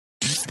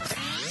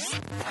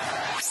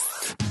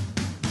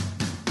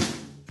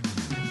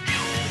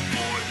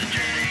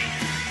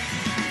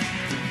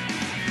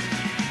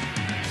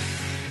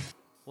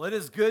Well, it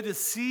is good to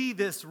see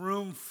this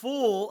room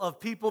full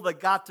of people that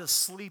got to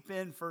sleep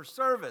in first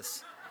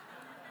service.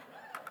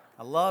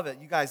 I love it.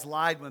 You guys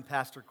lied when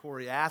Pastor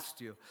Corey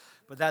asked you,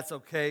 but that's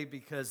okay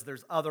because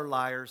there's other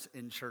liars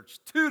in church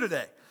too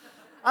today.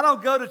 I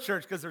don't go to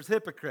church because there's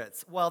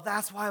hypocrites. Well,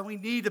 that's why we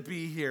need to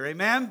be here,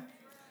 amen?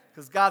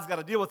 Because God's got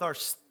to deal with our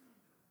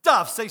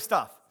stuff. Say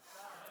stuff.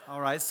 All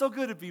right, it's so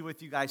good to be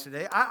with you guys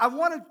today. I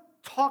want to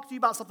talk to you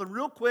about something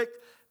real quick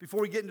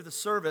before we get into the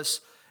service.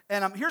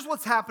 And here's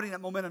what's happening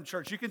at Momentum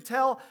Church. You can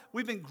tell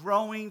we've been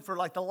growing for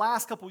like the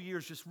last couple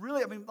years. Just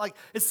really,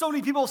 it's so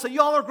many people say,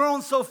 y'all are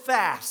growing so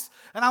fast.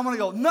 And I want to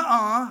go,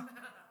 nuh-uh,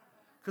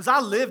 because I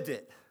lived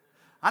it.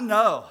 I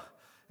know.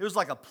 It was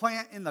like a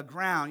plant in the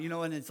ground,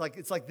 and it's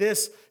like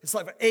this. It's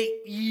like for 8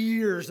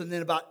 years, and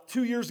then about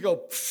 2 years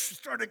ago,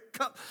 started to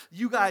come.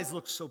 You guys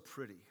look so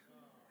pretty.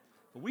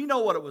 But we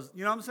know what it was,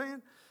 you know what I'm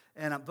saying?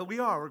 But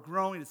we're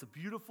growing. It's a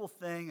beautiful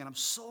thing, and I'm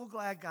so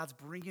glad God's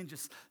bringing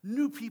just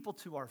new people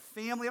to our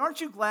family. Aren't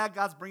you glad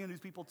God's bringing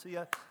these people to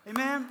you?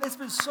 Amen? It's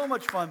been so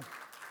much fun.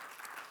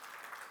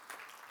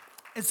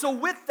 And so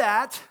with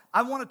that,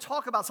 I want to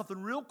talk about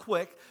something real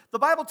quick. The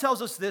Bible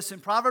tells us this in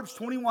Proverbs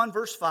 21,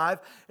 verse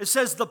 5. It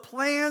says, the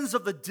plans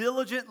of the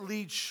diligent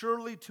lead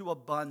surely to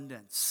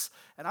abundance.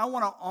 And I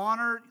want to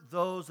honor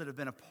those that have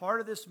been a part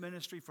of this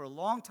ministry for a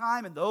long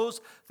time and those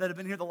that have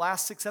been here the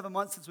last 6, 7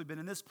 months since we've been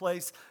in this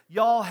place.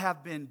 Y'all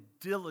have been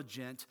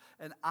diligent,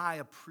 and I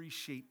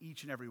appreciate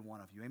each and every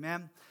one of you.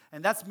 Amen?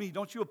 And that's me.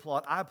 Don't you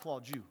applaud. I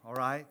applaud you, all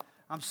right?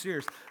 I'm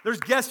serious. There's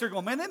guests here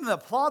going, man, they didn't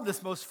applaud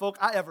this most folk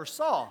I ever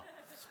saw.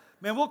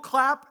 Man, we'll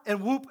clap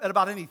and whoop at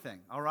about anything,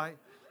 all right?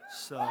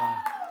 So,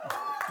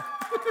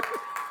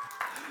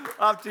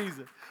 I'm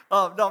teasing.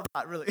 No,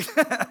 not really.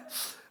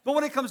 But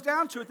when it comes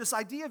down to it, this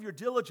idea of your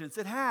diligence,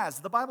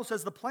 the Bible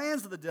says the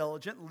plans of the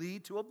diligent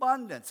lead to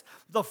abundance.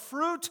 The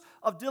fruit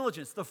of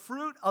diligence, the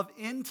fruit of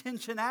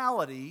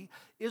intentionality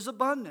is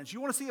abundance.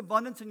 You want to see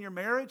abundance in your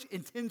marriage?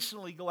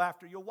 Intentionally go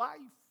after your wife,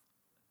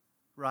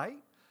 right?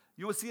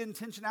 You want to see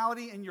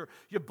intentionality in your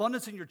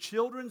abundance in your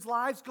children's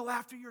lives? Go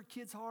after your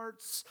kids'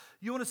 hearts.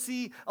 You want to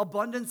see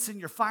abundance in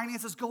your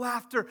finances? Go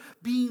after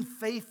being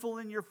faithful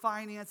in your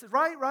finances.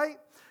 Right?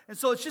 And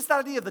so it's just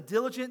that idea of the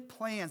diligent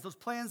plans. Those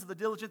plans of the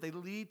diligent, they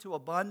lead to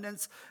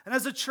abundance. And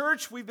as a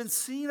church, we've been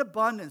seeing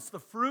abundance. The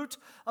fruit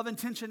of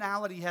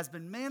intentionality has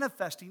been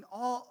manifesting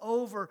all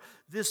over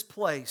this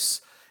place.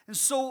 And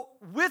so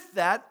with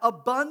that,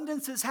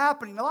 abundance is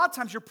happening. A lot of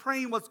times you're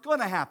praying what's going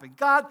to happen.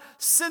 God,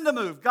 send a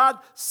move. God,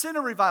 send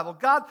a revival.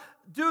 God,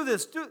 do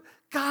this.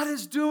 God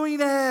is doing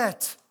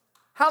it.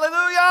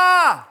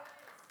 Hallelujah.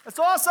 That's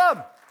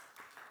awesome.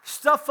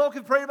 Stuff folk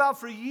have prayed about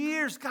for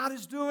years, God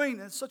is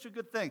doing. It's such a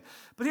good thing.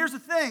 But here's the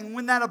thing.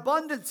 When that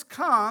abundance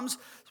comes,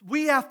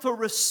 we have to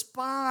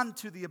respond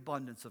to the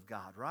abundance of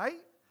God, right?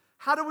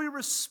 How do we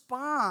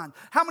respond?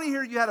 How many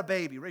here you had a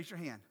baby? Raise your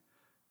hand.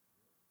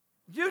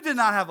 You did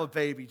not have a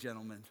baby,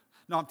 gentlemen.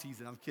 No, I'm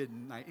teasing. I'm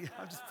kidding.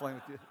 I'm just playing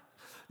with you.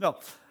 No.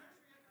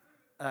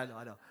 I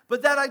know.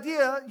 But that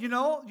idea, you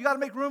got to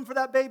make room for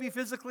that baby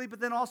physically,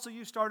 but then also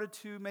you started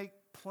to make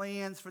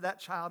plans for that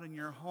child in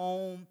your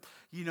home.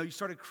 You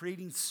started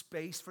creating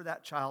space for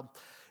that child.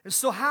 And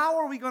so how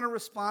are we going to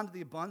respond to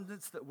the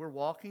abundance that we're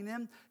walking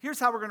in? Here's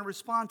how we're going to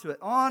respond to it.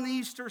 On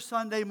Easter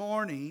Sunday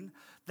morning,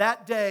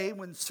 that day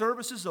when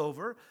service is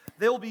over,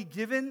 they will be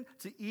given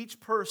to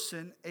each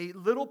person a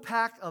little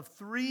pack of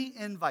 3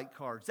 invite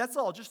cards. That's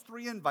all, just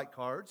 3 invite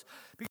cards.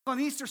 Because on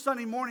Easter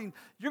Sunday morning,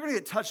 you're going to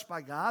get touched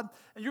by God,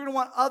 and you're going to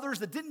want others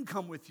that didn't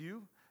come with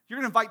you. You're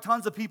going to invite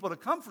tons of people to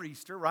come for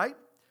Easter, right?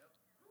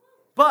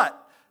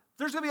 But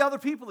there's going to be other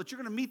people that you're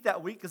going to meet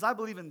that week because I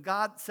believe in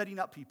God setting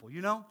up people,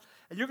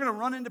 And you're going to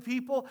run into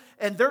people,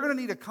 and they're going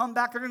to need to come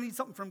back. They're going to need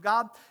something from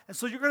God. And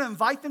so you're going to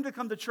invite them to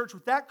come to church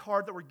with that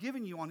card that we're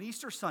giving you on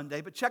Easter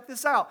Sunday. But check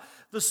this out.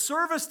 The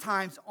service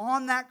times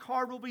on that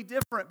card will be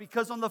different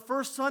because on the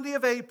first Sunday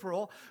of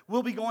April,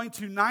 we'll be going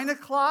to 9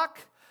 o'clock,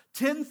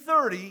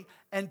 10:30,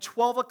 and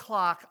 12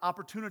 o'clock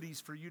opportunities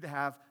for you to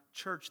have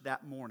church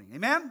that morning.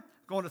 Amen?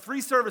 Going to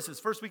 3 services,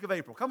 first week of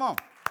April. Come on.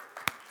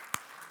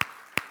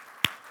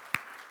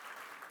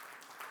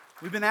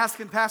 We've been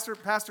asking, Pastor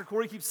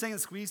Corey keeps saying,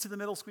 squeeze to the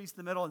middle,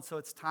 and so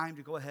it's time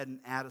to go ahead and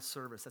add a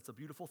service. That's a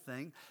beautiful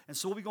thing. And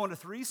so we'll be going to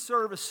 3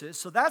 services.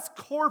 So that's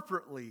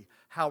corporately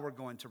how we're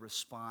going to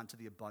respond to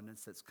the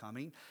abundance that's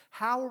coming.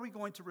 How are we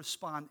going to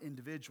respond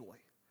individually?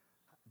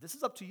 This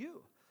is up to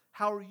you.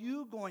 How are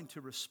you going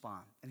to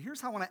respond? And here's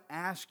how I want to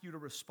ask you to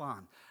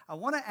respond. I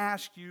want to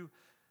ask you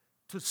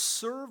to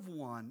serve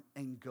one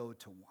and go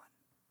to one.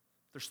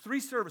 There's 3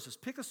 services.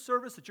 Pick a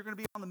service that you're going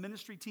to be on the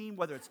ministry team,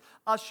 whether it's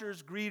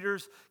ushers,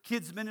 greeters,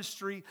 kids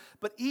ministry.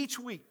 But each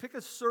week, pick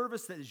a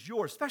service that is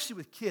yours, especially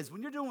with kids.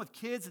 When you're doing with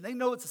kids and they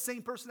know it's the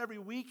same person every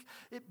week,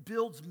 it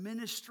builds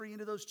ministry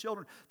into those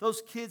children.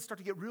 Those kids start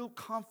to get real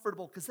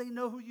comfortable because they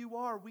know who you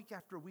are week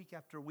after week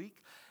after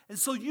week. And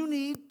so you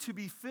need to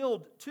be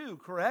filled too,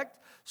 correct?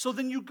 So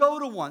then you go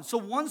to one. So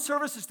one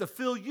service is to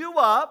fill you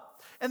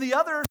up, and the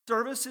other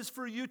service is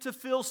for you to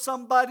fill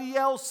somebody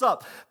else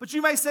up. But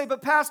you may say,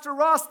 but Pastor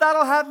Ross,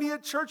 that'll have me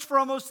at church for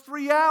almost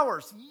 3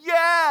 hours.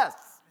 Yes,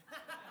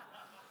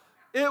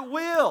 it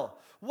will.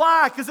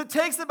 Why? Because it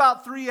takes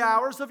about 3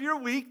 hours of your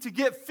week to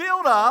get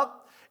filled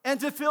up and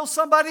to fill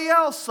somebody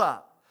else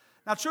up.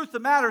 Now, truth of the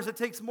matter is it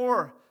takes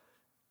more.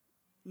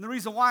 And the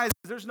reason why is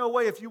there's no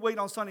way if you wait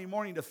on Sunday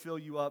morning to fill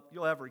you up,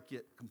 you'll ever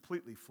get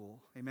completely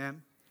full.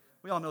 Amen?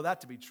 We all know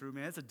that to be true,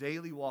 man. It's a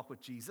daily walk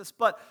with Jesus.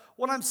 But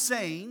what I'm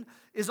saying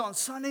is on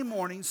Sunday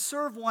morning,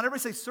 serve one.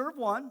 Everybody say, serve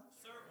one.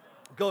 Serve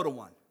one. Go to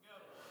one.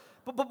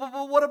 But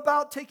what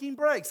about taking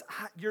breaks?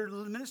 Your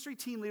ministry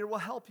team leader will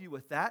help you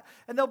with that.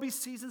 And there'll be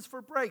seasons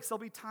for breaks. There'll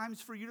be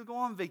times for you to go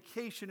on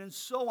vacation and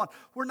so on.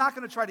 We're not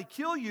going to try to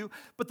kill you.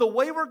 But the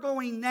way we're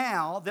going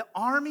now, the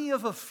army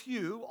of a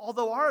few,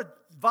 although our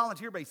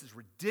volunteer base is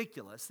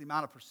ridiculous, the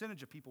amount of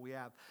percentage of people we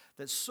have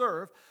that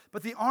serve,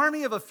 but the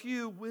army of a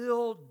few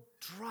will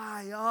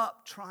dry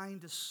up trying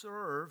to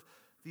serve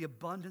the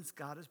abundance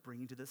God is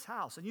bringing to this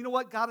house. And you know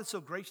what? God is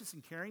so gracious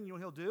and caring. You know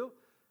what He'll do?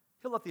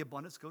 He'll let the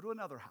abundance go to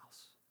another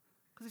house.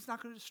 Because He's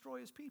not going to destroy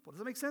His people. Does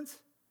that make sense?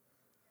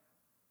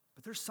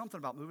 But there's something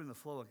about moving in the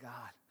flow of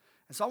God.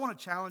 And so I want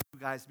to challenge you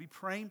guys to be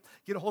praying.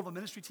 Get a hold of a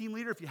ministry team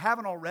leader. If you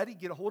haven't already,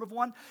 get a hold of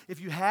one.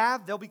 If you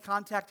have, they'll be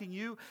contacting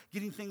you,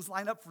 getting things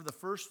lined up for the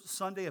first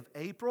Sunday of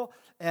April.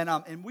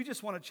 And we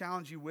just want to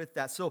challenge you with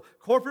that. So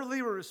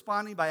corporately, we're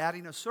responding by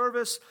adding a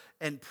service.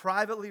 And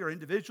privately or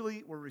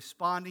individually, we're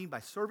responding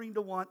by serving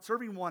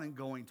one and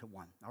going to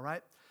one. All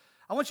right?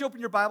 I want you to open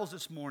your Bibles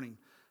this morning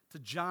to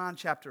John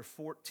chapter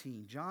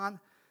 14. John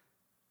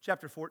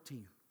chapter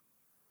 14.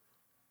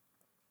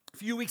 A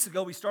few weeks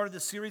ago, we started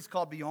this series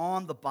called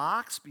Beyond the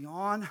Box,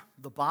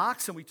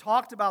 and we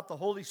talked about the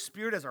Holy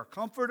Spirit as our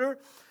comforter,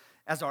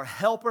 as our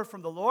helper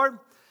from the Lord,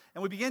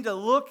 and we began to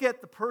look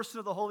at the person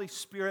of the Holy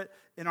Spirit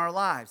in our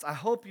lives. I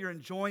hope you're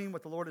enjoying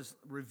what the Lord is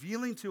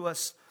revealing to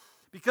us,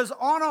 because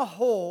on a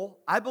whole,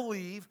 I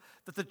believe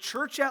that the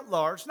church at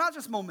large, not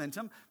just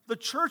Momentum, the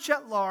church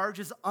at large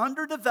is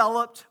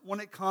underdeveloped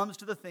when it comes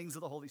to the things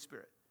of the Holy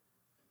Spirit.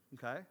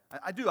 Okay?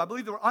 I do. I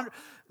believe that we're under.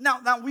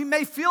 Now, we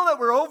may feel that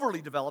we're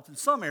overly developed in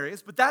some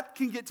areas, but that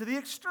can get to the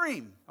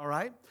extreme, all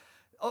right?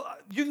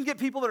 You can get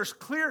people that are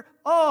clear,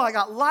 I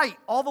got light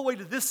all the way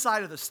to this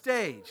side of the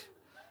stage.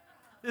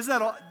 Isn't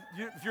that all?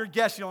 If you're a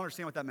guest, you don't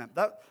understand what that meant.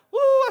 I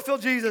feel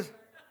Jesus.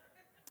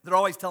 They're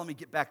always telling me,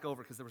 get back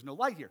over because there was no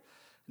light here.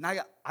 Now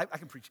I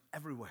can preach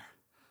everywhere.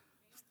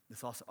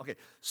 It's awesome. Okay,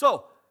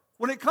 so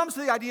when it comes to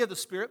the idea of the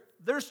Spirit,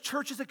 there's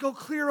churches that go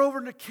clear over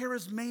into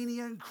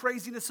charismania and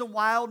craziness and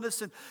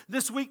wildness. And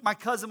this week, my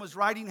cousin was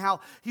writing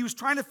how he was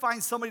trying to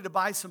find somebody to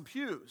buy some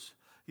pews,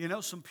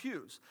 some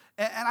pews.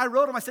 And I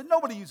wrote him, I said,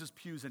 nobody uses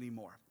pews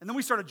anymore. And then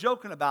we started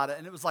joking about it,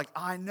 and it was like,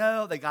 I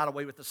know, they got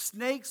away with the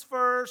snakes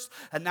first,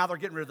 and now they're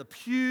getting rid of the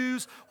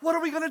pews. What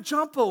are we going to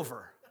jump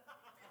over?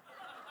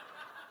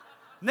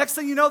 Next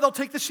thing you know, they'll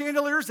take the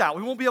chandeliers out.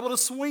 We won't be able to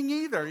swing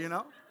either,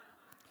 No,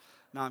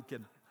 I'm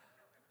kidding.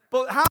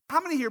 But how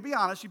many here, be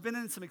honest, you've been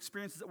in some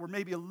experiences that were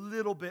maybe a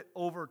little bit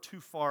over too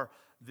far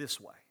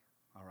this way,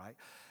 all right?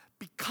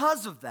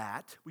 Because of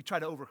that, we try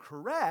to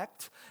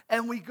overcorrect,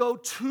 and we go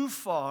too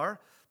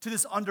far to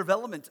this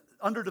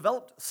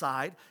underdeveloped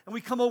side, and we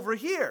come over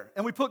here,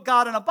 and we put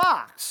God in a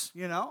box,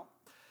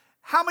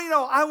 How many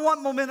know I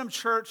want Momentum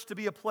Church to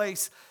be a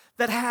place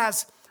that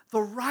has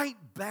the right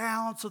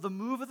balance of the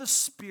move of the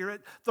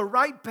Spirit, the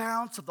right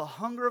balance of the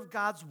hunger of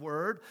God's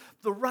Word,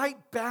 the right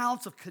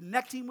balance of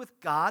connecting with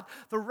God,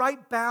 the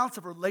right balance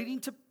of relating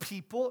to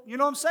people. You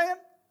know what I'm saying?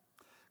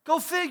 Go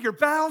figure.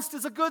 Balanced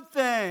is a good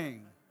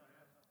thing.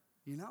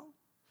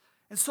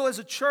 And so as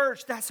a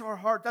church, that's our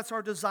heart, that's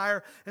our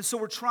desire. And so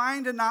we're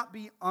trying to not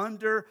be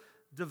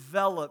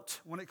underdeveloped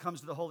when it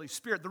comes to the Holy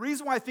Spirit. The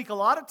reason why I think a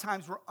lot of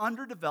times we're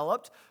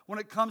underdeveloped when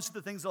it comes to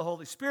the things of the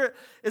Holy Spirit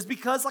is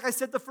because, like I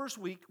said the first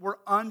week, we're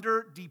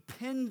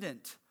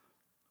underdependent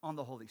on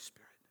the Holy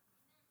Spirit.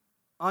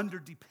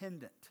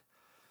 Underdependent.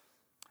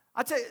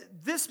 I tell you,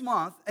 this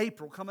month,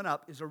 April, coming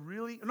up, is a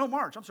really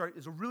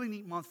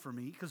neat month for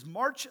me, because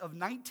March of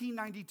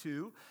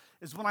 1992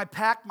 is when I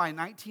packed my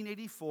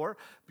 1984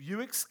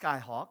 Buick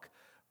Skyhawk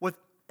with,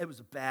 it was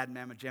a bad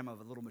mamma jamma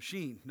of a little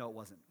machine. No, it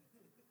wasn't.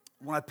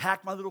 When I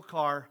packed my little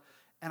car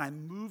and I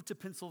moved to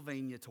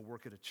Pennsylvania to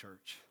work at a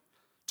church.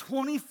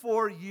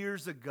 24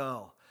 years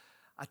ago,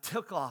 I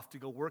took off to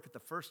go work at the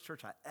first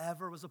church I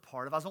ever was a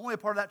part of. I was only a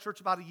part of that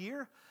church about a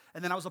year,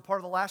 and then I was a part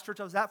of the last church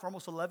I was at for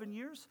almost 11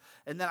 years,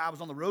 and then I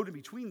was on the road in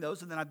between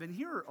those, and then I've been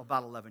here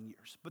about 11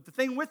 years. But the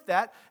thing with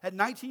that, at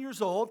 19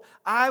 years old,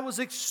 I was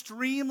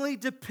extremely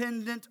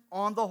dependent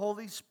on the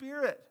Holy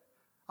Spirit.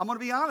 I'm going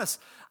to be honest.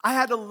 I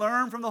had to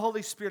learn from the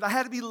Holy Spirit. I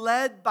had to be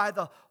led by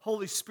the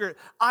Holy Spirit.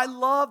 I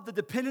loved the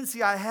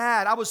dependency I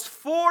had. I was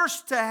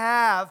forced to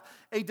have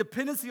a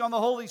dependency on the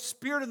Holy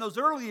Spirit in those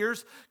early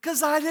years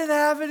because I didn't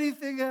have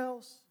anything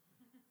else.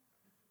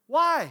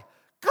 Why?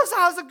 Because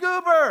I was a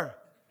goober.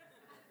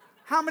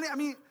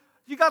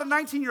 You got a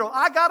 19-year-old.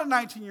 I got a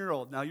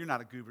 19-year-old. No, you're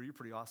not a goober. You're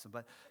pretty awesome,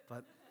 but I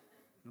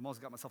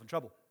almost got myself in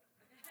trouble.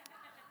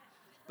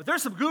 But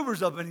there's some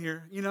goobers up in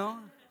here,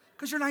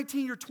 because you're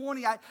 19, you're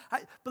 20.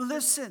 But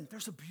listen,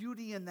 there's a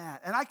beauty in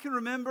that. And I can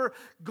remember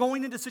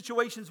going into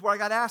situations where I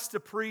got asked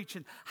to preach,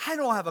 and I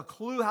don't have a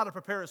clue how to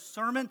prepare a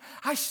sermon.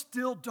 I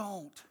still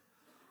don't.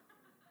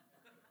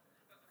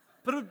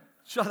 But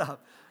shut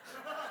up.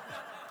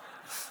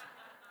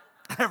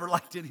 I never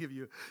liked any of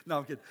you. No,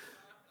 I'm kidding.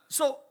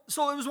 So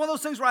it was one of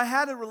those things where I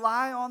had to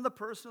rely on the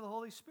person of the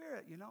Holy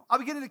Spirit, I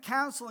would get into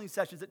counseling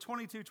sessions at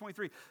 22,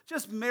 23,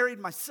 just married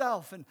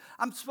myself, and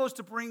I'm supposed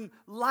to bring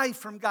life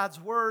from God's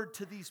word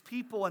to these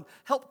people and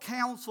help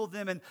counsel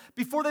them. And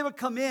before they would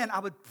come in, I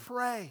would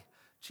pray,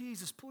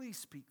 Jesus, please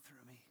speak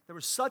through me. There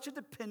was such a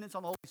dependence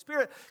on the Holy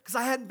Spirit because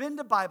I hadn't been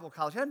to Bible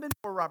college. I hadn't been to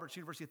Oral Roberts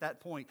University at that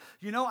point.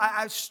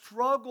 I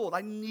struggled.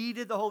 I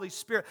needed the Holy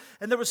Spirit.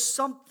 And there was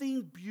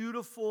something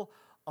beautiful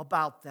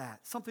about that,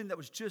 something that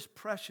was just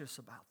precious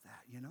about that,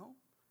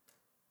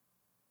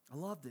 I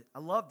loved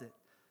it.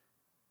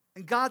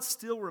 And God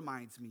still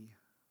reminds me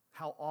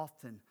how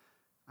often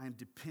I am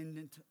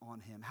dependent on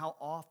him, how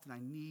often I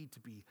need to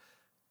be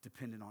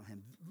dependent on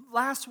him.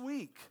 Last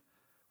week,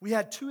 we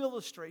had 2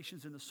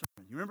 illustrations in the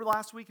sermon. You remember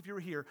last week, if you were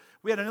here,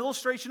 we had an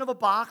illustration of a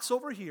box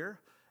over here,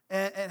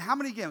 and how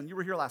many again, you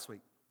were here last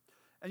week?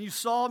 And you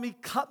saw me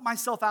cut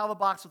myself out of the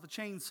box with a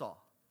chainsaw.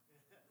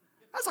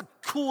 That's a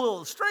cool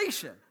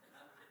illustration.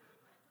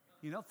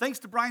 Thanks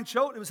to Brian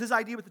Choate, it was his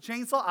idea with the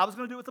chainsaw. I was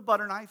going to do it with a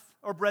butter knife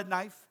or bread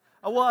knife.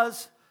 I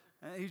was.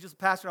 And he's just a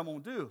pastor, I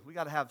won't do. We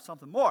got to have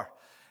something more.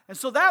 And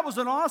so that was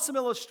an awesome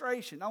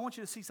illustration. I want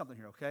you to see something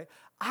here, okay?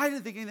 I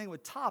didn't think anything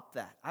would top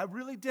that. I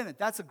really didn't.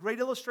 That's a great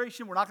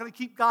illustration. We're not going to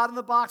keep God in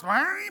the box.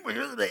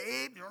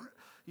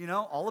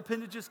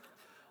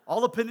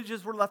 All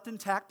appendages were left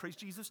intact. Praise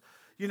Jesus.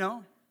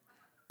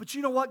 But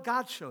you know what?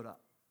 God showed up.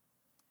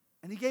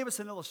 And he gave us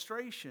an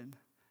illustration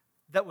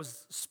that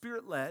was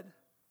spirit-led,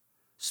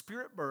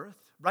 spirit birth,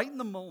 right in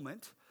the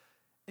moment.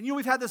 And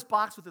we've had this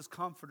box with this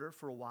comforter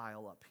for a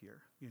while up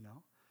here,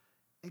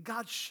 And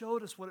God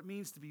showed us what it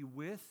means to be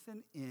with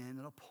and in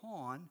and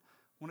upon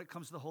when it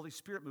comes to the Holy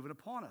Spirit moving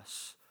upon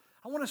us.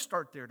 I want to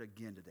start there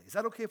again today. Is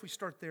that okay if we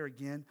start there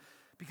again?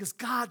 Because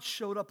God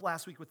showed up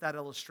last week with that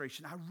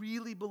illustration. I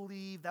really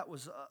believe that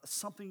was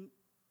something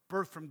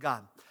birthed from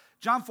God.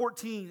 John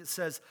 14, it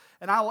says,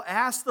 and I will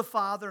ask the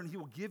Father, and he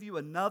will give you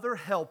another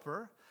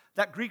helper.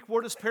 That Greek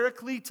word is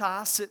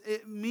parakletos.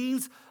 It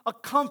means a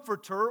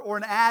comforter or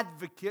an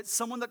advocate,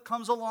 someone that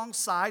comes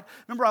alongside.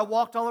 Remember, I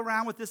walked all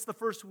around with this the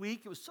first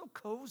week. It was so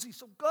cozy,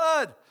 so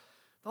good.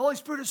 The Holy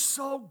Spirit is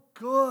so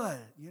good,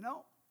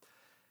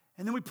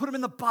 And then we put him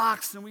in the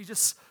box, and we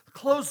just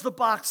closed the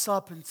box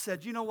up and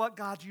said, you know what,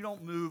 God, you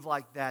don't move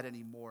like that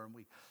anymore. And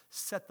we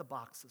set the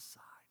box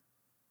aside.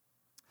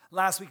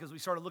 Last week, as we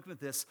started looking at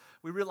this,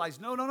 we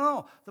realized,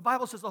 no. The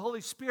Bible says the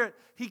Holy Spirit,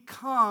 he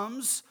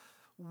comes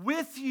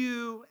with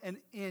you and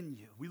in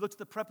you. We looked at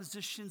the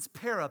prepositions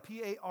para,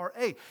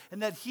 P-A-R-A,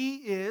 and that he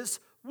is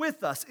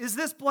with us. Is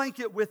this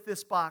blanket with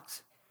this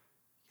box?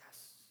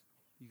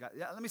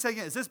 Yes. Let me say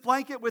again. Is this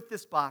blanket with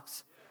this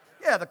box?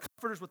 Yeah, the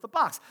comforter's with the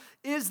box.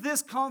 Is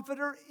this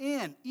comforter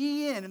in?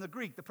 E-N in the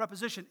Greek, the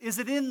preposition. Is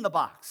it in the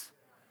box?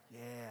 Yeah.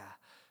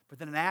 But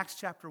then in Acts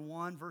chapter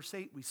 1, verse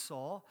 8, we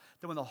saw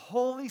that when the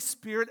Holy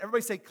Spirit,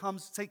 everybody say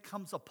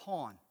comes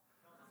upon.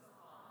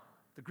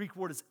 The Greek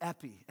word is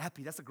epi.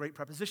 Epi, that's a great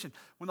preposition.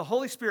 When the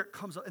Holy Spirit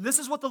comes up, and this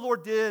is what the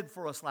Lord did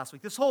for us last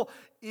week. This whole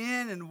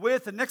in and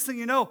with, and next thing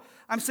you know,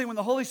 I'm saying when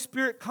the Holy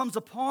Spirit comes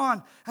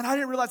upon, and I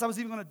didn't realize I was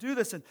even going to do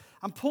this, and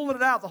I'm pulling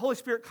it out. The Holy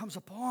Spirit comes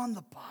upon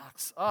the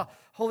box.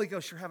 Holy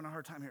Ghost, you're having a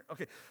hard time here.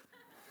 Okay.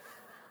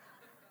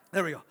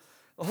 There we go.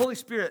 The Holy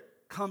Spirit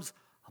comes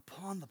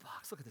upon the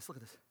box. Look at this.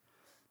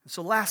 And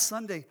so last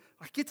Sunday,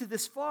 I get to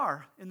this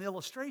far in the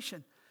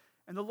illustration,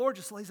 and the Lord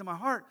just lays in my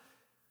heart,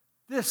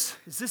 is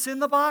this in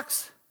the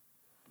box?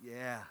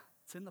 Yeah,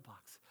 it's in the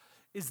box.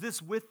 Is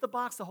this with the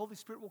box? The Holy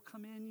Spirit will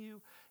come in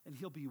you and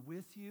he'll be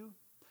with you.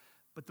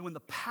 But then when the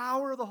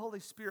power of the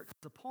Holy Spirit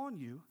comes upon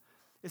you,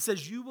 it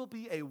says you will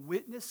be a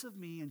witness of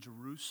me in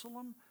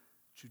Jerusalem,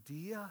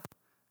 Judea,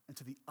 and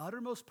to the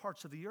uttermost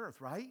parts of the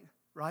earth, right?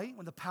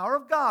 When the power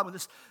of God, when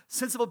this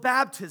sense of a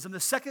baptism, the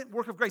second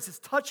work of grace, this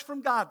touch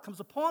from God comes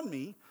upon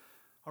me,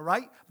 all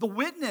right? The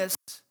witness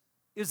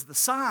is the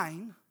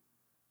sign.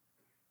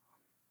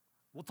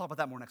 We'll talk about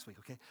that more next week,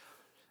 okay?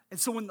 And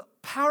so when the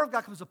power of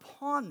God comes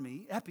upon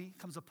me, epi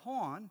comes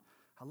upon,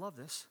 I love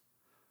this,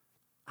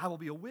 I will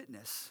be a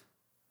witness.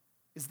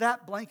 Is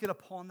that blanket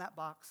upon that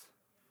box?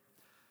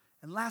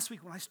 And last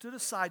week when I stood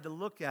aside to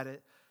look at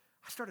it,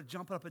 I started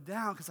jumping up and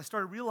down because I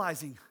started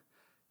realizing,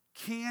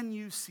 can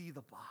you see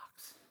the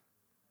box?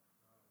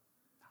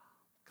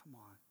 Oh, come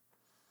on.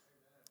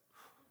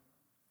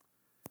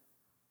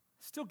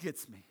 Still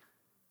gets me.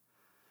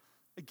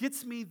 It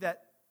gets me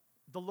that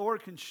the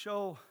Lord can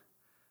show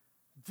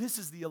this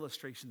is the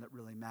illustration that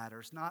really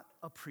matters, not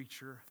a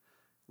preacher,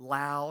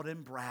 loud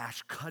and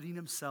brash, cutting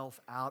himself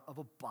out of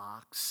a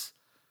box.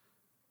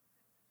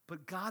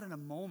 But God in a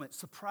moment,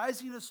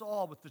 surprising us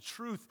all with the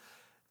truth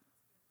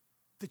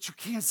that you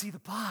can't see the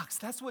box.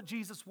 That's what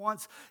Jesus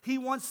wants. He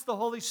wants the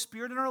Holy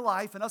Spirit in our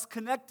life and us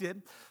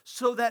connected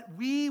so that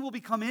we will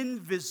become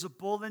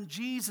invisible and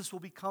Jesus will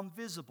become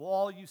visible.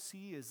 All you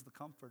see is the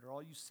comforter.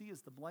 All you see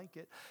is the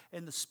blanket.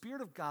 And the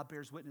Spirit of God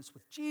bears witness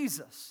with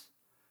Jesus.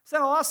 Is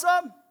that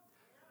awesome?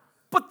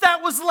 But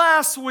that was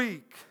last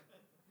week.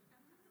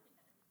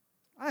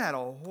 I had a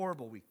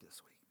horrible week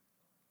this week.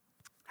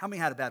 How many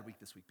had a bad week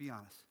this week? Be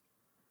honest.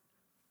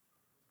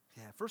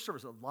 Yeah, first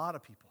service, a lot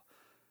of people.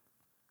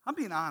 I'm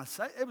being honest.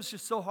 It was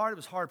just so hard. It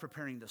was hard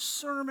preparing the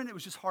sermon. It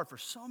was just hard for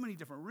so many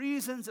different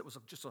reasons. It was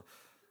a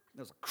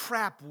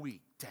crap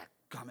week.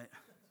 Dadgummit.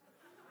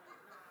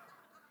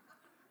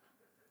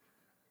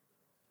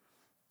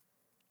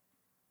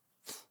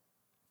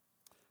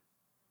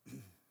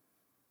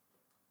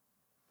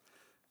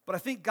 But I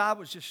think God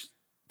was just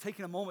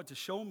taking a moment to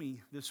show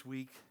me this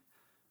week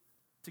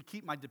to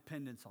keep my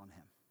dependence on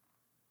Him.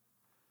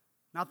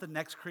 Not the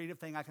next creative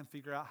thing I can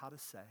figure out how to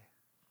say.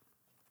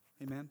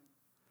 Amen?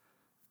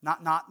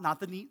 Not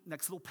the neat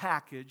next little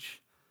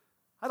package.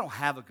 I don't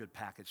have a good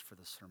package for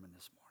the sermon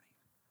this morning.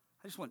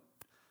 I just want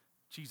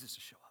Jesus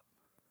to show up.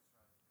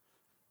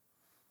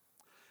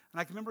 And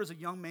I can remember as a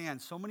young man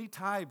so many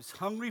times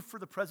hungry for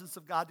the presence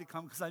of God to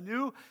come because I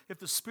knew if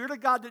the Spirit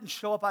of God didn't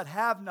show up, I'd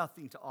have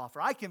nothing to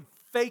offer. I can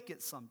fake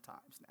it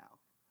sometimes now.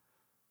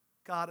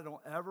 God, I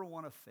don't ever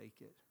want to fake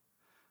it.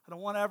 I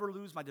don't want to ever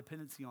lose my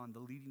dependency on the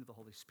leading of the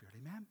Holy Spirit.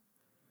 Amen?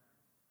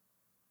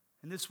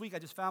 And this week I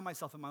just found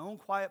myself in my own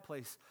quiet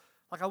place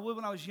like I would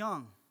when I was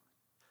young.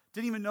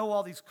 Didn't even know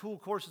all these cool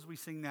choruses we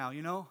sing now,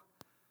 you know?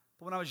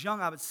 But when I was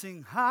young, I would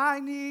sing, I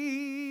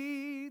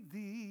need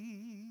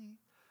thee.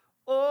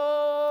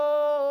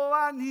 Oh,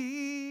 I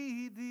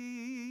need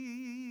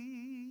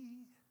thee.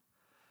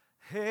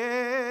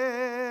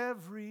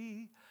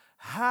 Every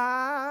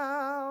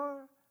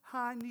hour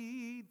I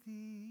need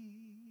thee.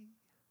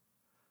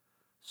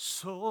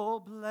 So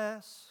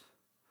bless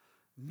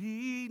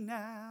me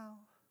now,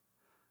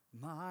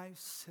 my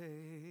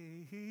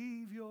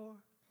Savior,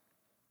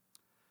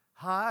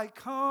 I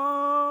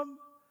come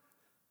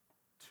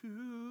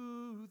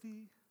to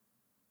thee.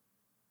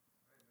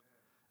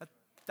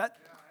 I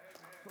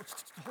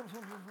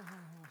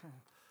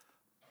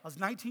was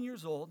 19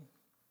 years old,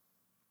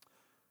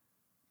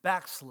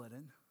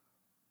 backslidden.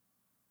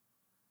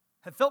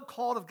 Had felt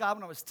called of God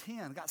when I was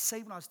 10. I got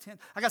saved when I was 10.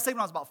 I got saved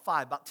when I was about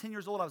 5. About 10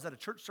 years old, I was at a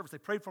church service. They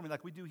prayed for me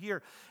like we do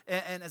here.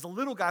 And as a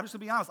little guy, I'm just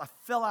going to be honest, I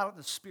fell out in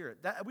the Spirit.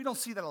 We don't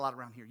see that a lot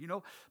around here, you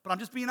know? But I'm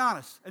just being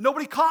honest. And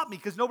nobody caught me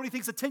because nobody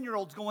thinks a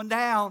 10-year-old's going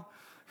down.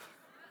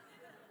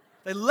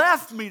 They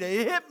left me to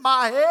hit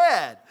my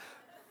head.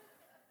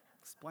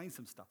 Explain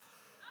some stuff.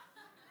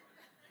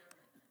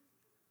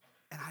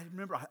 And I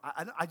remember,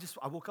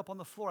 I woke up on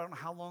the floor, I don't know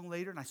how long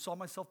later, and I saw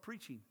myself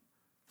preaching.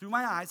 Through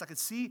my eyes, I could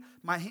see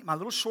my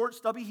little short,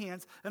 stubby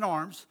hands and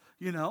arms,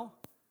 you know,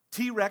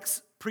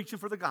 T-Rex preaching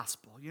for the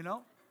gospel, you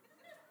know.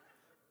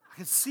 I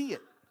could see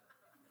it,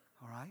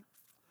 all right?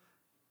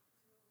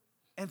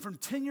 And from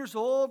 10 years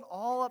old,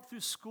 all up through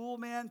school,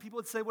 man, people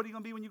would say, what are you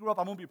going to be when you grow up?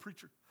 I'm going to be a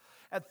preacher.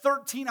 At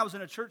 13, I was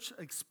in a church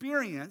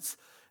experience.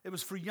 It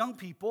was for young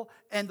people,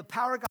 and the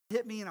power of God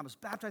hit me, and I was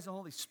baptized in the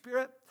Holy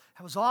Spirit.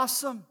 That was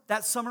awesome.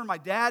 That summer, my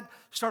dad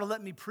started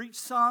letting me preach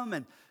some,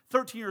 and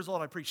 13 years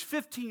old, I preached.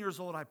 15 years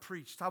old, I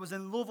preached. I was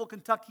in Louisville,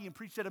 Kentucky, and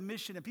preached at a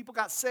mission, and people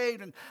got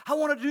saved, and I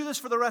want to do this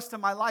for the rest of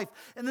my life.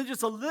 And then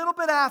just a little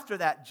bit after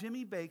that,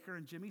 Jimmy Baker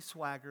and Jimmy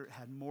Swaggart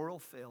had moral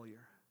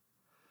failure.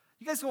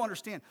 You guys don't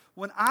understand.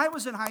 When I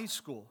was in high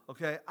school,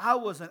 okay, I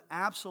was an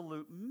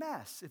absolute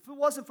mess. If it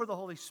wasn't for the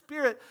Holy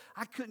Spirit,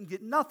 I couldn't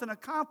get nothing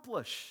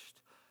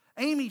accomplished.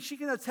 Amy, she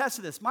can attest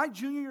to this. My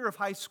junior year of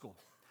high school,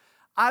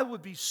 I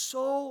would be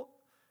so,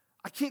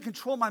 I can't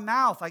control my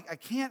mouth. I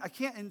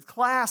can't in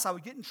class. I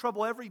would get in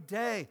trouble every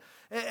day.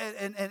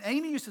 And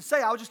Amy used to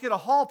say I would just get a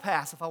hall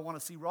pass if I want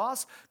to see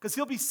Ross because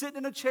he'll be sitting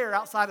in a chair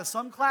outside of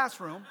some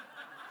classroom.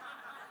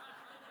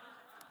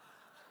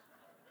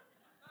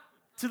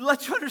 To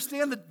let you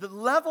understand the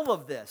level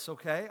of this,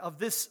 okay, of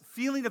this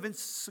feeling of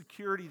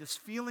insecurity, this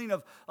feeling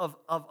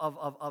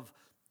of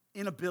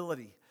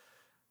inability.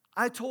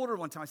 I told her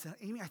one time, I said,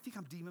 Amy, I think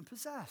I'm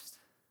demon-possessed.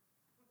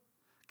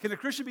 Can a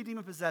Christian be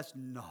demon-possessed?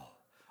 No.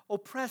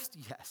 Oppressed,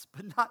 yes,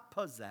 but not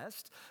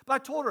possessed. But I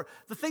told her,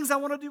 the things I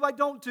want to do, I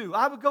don't do.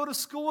 I would go to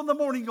school in the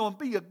morning going,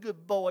 be a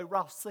good boy,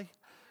 Rossi.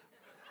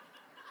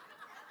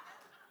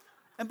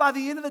 And by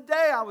the end of the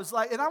day, I was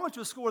like, and I went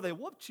to a school where they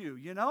whooped you,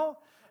 you know?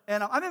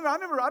 And I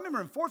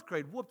remember in fourth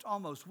grade, whooped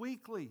almost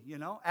weekly, you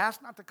know?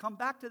 Asked not to come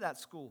back to that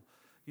school,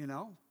 you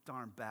know?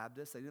 Darn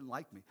Baptists, they didn't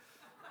like me.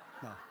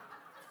 No.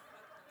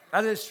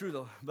 That is true,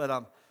 though. But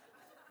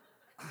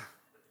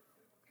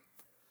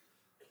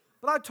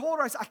I told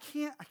her, I said,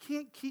 I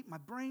can't keep my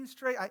brain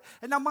straight.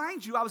 And now,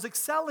 mind you, I was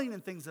excelling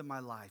in things in my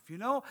life, you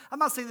know? I'm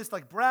not saying this to,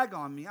 like, brag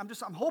on me. I'm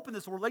hoping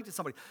this will relate to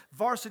somebody.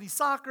 Varsity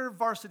soccer,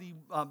 varsity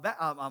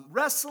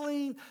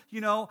wrestling,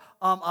 you know,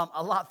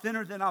 a lot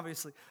thinner than,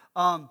 obviously.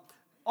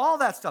 All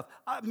that stuff.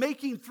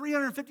 Making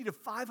 $350 to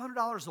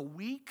 $500 a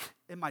week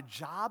in my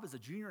job as a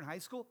junior in high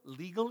school,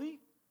 legally.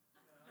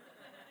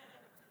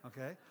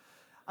 okay?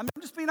 I mean,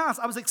 I'm just being honest.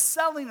 I was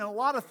excelling in a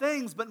lot of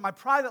things, but in my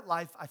private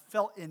life, I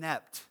felt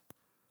inept.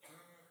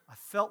 I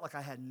felt like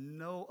I had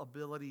no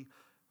ability.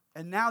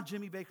 And now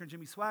Jimmy Baker and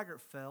Jimmy Swaggart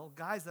fell,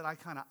 guys that I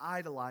kind of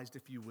idolized,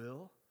 if you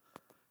will.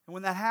 And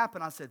when that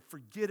happened, I said,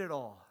 forget it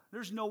all.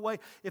 There's no way.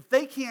 If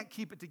they can't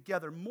keep it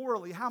together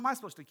morally, how am I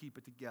supposed to keep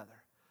it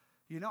together?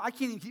 You know, I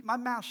can't even keep my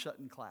mouth shut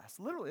in class.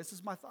 Literally, this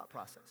is my thought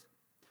process.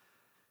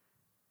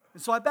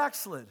 And so I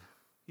backslid,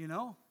 you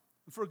know.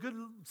 And for a good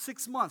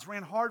 6 months,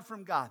 ran hard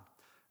from God.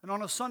 And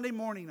on a Sunday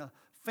morning, a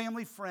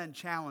family friend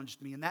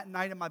challenged me. And that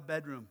night in my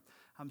bedroom,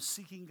 I'm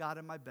seeking God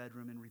in my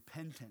bedroom in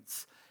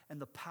repentance.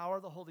 And the power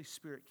of the Holy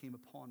Spirit came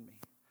upon me.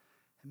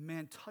 And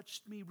man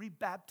touched me,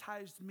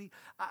 rebaptized me.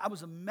 I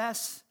was a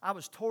mess. I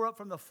was tore up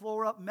from the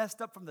floor up,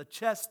 messed up from the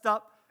chest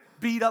up,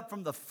 beat up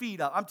from the feet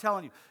up. I'm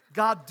telling you,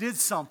 God did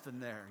something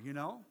there, you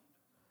know.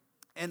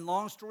 And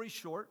long story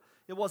short,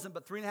 it wasn't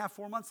but 3.5,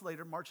 4 months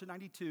later, March of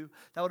 92,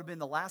 that would have been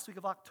the last week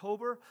of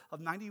October of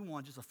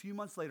 91, just a few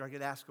months later, I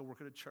get asked to go work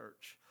at a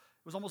church.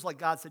 It was almost like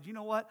God said, you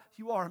know what,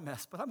 you are a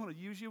mess, but I'm going to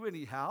use you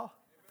anyhow.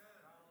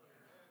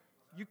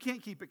 You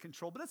can't keep it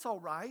controlled, but it's all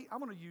right. I'm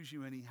going to use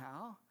you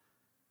anyhow.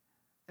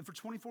 And for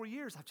 24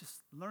 years, I've just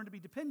learned to be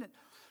dependent.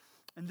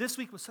 And this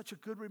week was such a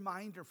good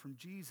reminder from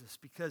Jesus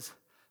because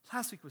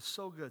last week was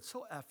so good,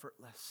 so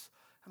effortless.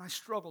 And I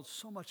struggled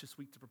so much this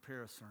week to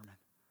prepare a sermon.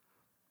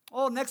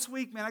 Oh, next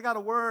week, man, I got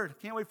a word.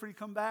 Can't wait for you to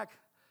come back.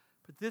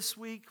 But this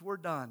week, we're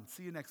done.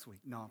 See you next week.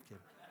 No, I'm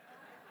kidding.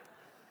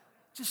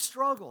 Just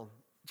struggled.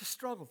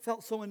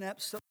 Felt so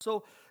inept,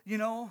 so, you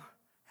know,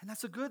 and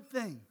that's a good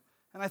thing.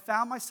 And I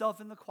found myself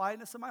in the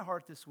quietness of my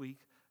heart this week.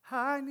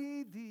 I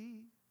need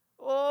thee.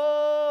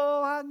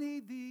 Oh, I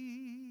need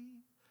thee.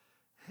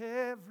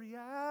 Every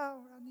hour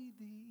I need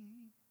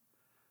thee.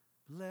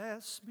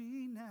 Bless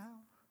me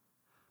now,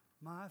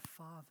 my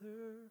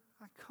Father.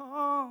 I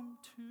come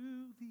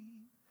to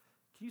thee.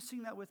 Can you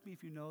sing that with me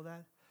if you know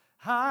that?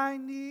 I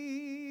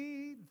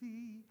need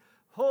thee.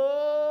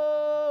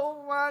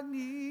 Oh, I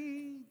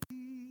need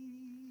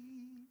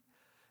thee.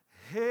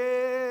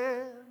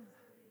 Every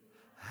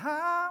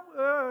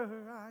hour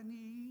I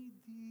need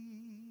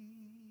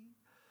thee.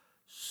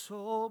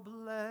 So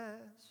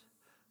bless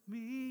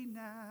me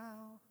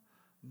now,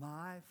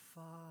 my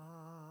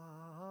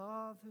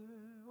Father.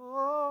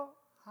 Oh,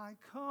 I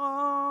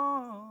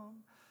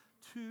come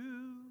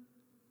to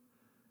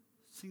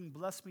sing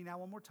bless me now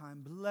one more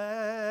time.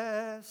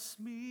 Bless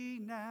me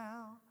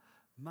now,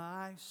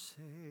 my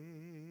Savior.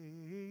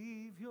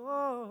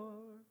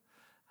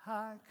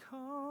 I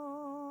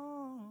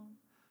come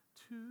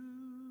to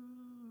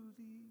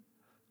thee.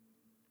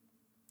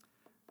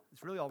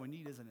 It's really all we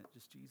need, isn't it?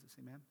 Just Jesus.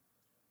 Amen.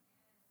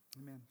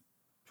 Amen.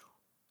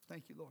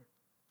 Thank you, Lord.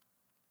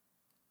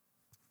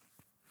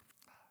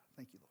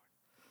 Thank you, Lord.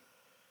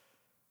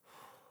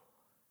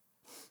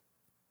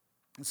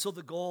 And so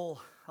the goal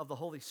of the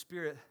Holy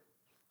Spirit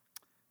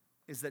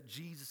is that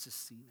Jesus is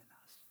seen in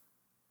us.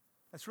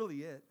 That's really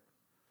it.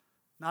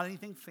 Not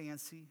anything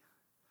fancy.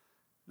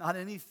 Not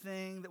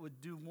anything that would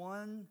do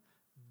one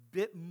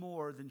bit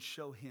more than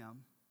show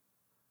Him.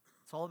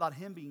 It's all about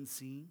Him being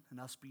seen and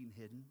us being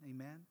hidden.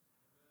 Amen?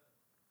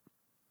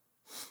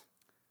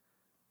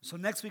 So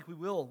next week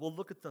we'll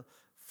look at the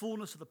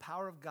fullness of the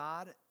power of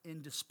God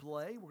in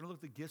display. We're going to look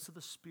at the gifts of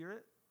the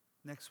Spirit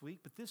next week.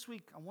 But this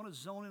week I want to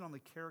zone in on the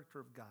character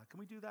of God. Can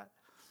we do that?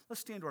 Let's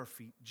stand to our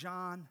feet.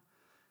 John,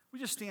 we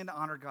just stand to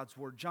honor God's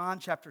word. John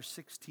chapter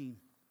 16.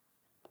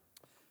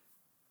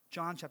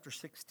 John chapter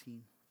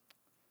 16.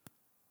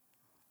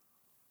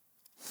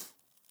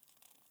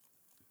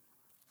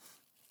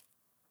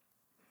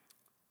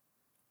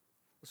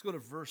 Let's go to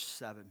verse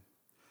 7.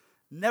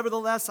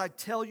 Nevertheless, I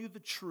tell you the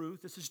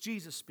truth. This is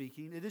Jesus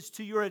speaking. It is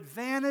to your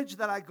advantage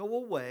that I go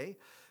away.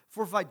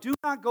 For if I do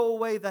not go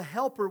away, the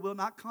Helper will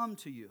not come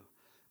to you.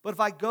 But if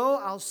I go,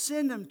 I'll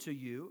send him to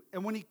you.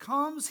 And when he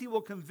comes, he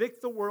will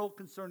convict the world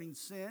concerning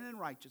sin and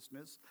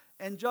righteousness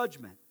and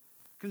judgment.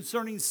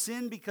 Concerning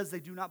sin, because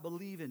they do not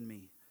believe in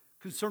me.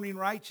 Concerning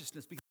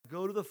righteousness, because I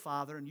go to the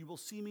Father and you will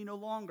see me no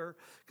longer.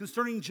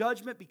 Concerning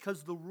judgment,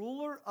 because the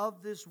ruler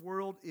of this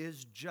world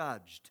is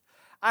judged.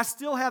 I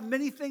still have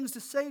many things to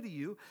say to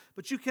you,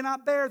 but you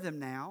cannot bear them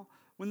now.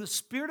 When the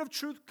Spirit of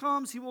truth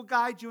comes, he will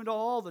guide you into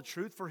all the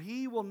truth, for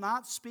he will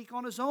not speak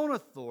on his own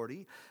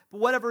authority, but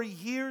whatever he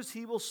hears,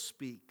 he will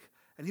speak,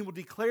 and he will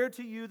declare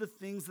to you the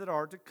things that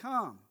are to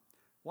come.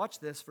 Watch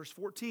this, verse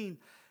 14.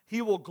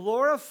 He will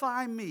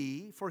glorify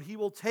me, for he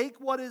will take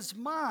what is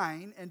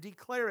mine and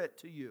declare it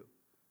to you.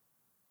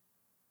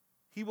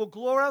 He will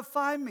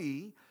glorify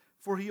me,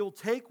 for he will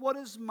take what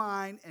is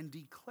mine and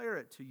declare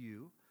it to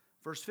you.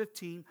 Verse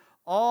 15.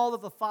 All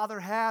that the Father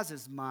has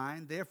is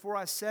mine. Therefore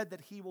I said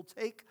that he will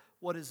take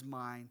what is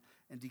mine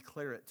and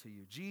declare it to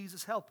you.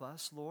 Jesus, help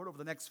us, Lord, over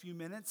the next few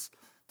minutes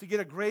to get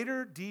a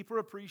greater, deeper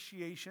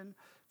appreciation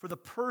for the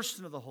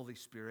person of the Holy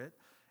Spirit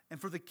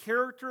and for the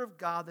character of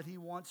God that he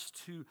wants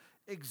to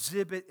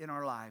exhibit in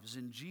our lives.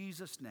 In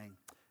Jesus' name,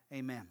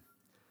 amen.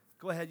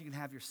 Go ahead, you can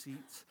have your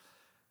seats.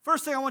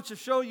 First thing I want to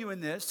show you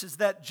in this is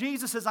that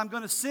Jesus says, I'm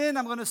going to send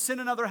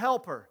another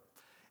helper.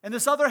 And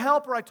this other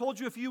helper, I told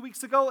you a few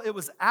weeks ago, it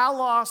was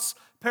allos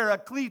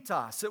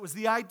parakletos. It was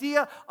the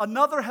idea,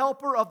 another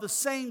helper of the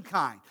same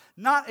kind.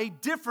 Not a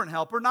different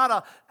helper, not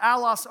a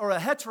allos or a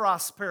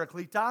heteros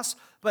parakletos,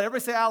 but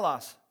everybody say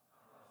allos.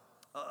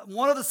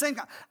 One of the same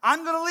kind.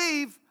 I'm going to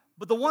leave,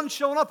 but the one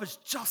showing up is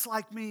just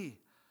like me.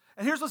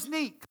 And here's what's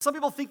neat. Some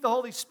people think the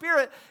Holy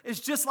Spirit is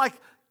just like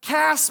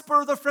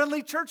Casper, the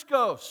friendly church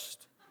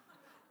ghost.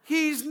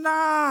 He's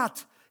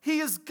not. He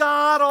is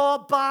God all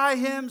by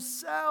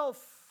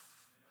himself.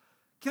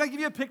 Can I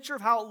give you a picture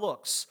of how it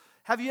looks?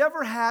 Have you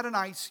ever had an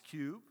ice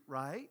cube,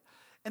 right?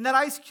 And that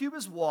ice cube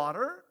is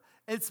water.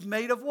 It's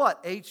made of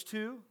what?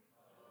 H2?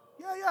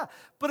 Yeah.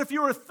 But if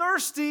you were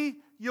thirsty,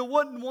 you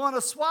wouldn't want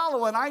to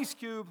swallow an ice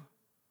cube,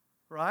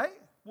 right?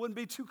 Wouldn't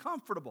be too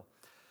comfortable.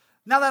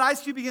 Now that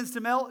ice cube begins to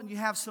melt and you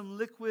have some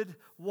liquid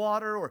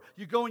water, or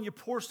you go and you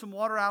pour some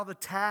water out of the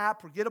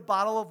tap or get a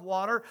bottle of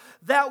water,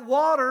 that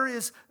water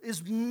is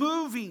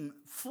moving,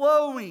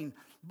 flowing,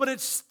 but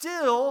it's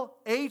still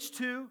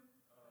H2.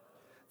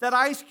 That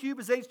ice cube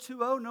is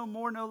H2O, no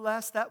more, no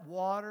less. That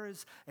water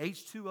is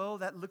H2O.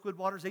 That liquid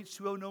water is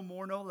H2O, no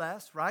more, no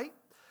less, right?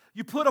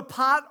 You put a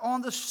pot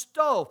on the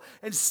stove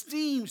and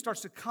steam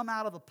starts to come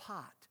out of the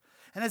pot.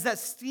 And as that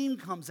steam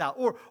comes out,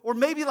 or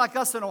maybe like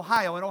us in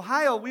Ohio. In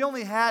Ohio, we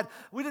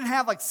didn't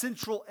have like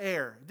central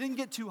air. It didn't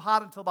get too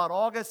hot until about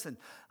August. And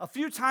a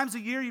few times a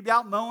year, you'd be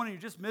out mowing and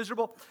you're just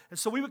miserable. And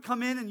so we would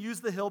come in and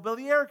use the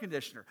Hillbilly air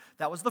conditioner.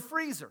 That was the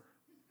freezer.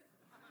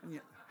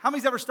 How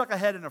many's ever stuck a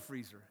head in a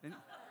freezer?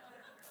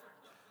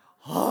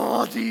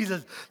 Oh,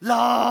 Jesus,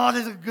 Lord,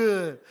 is it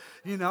good,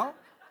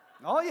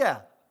 Oh, yeah.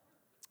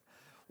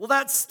 Well,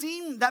 that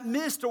steam, that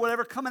mist or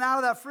whatever coming out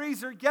of that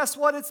freezer, guess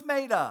what it's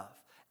made of?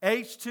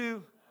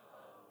 H2.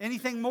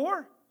 Anything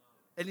more?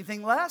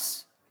 Anything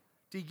less?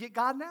 Do you get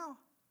God now?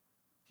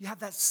 You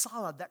have that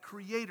solid, that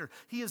creator.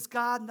 He is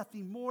God,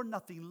 nothing more,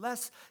 nothing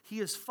less. He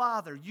is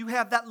Father. You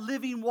have that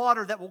living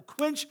water that will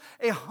quench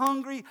a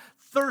hungry,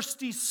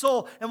 thirsty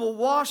soul and will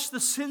wash the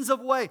sins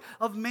away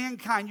of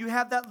mankind. You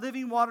have that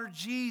living water,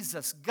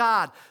 Jesus,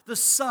 God, the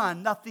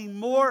Son, nothing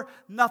more,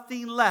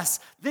 nothing less.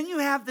 Then you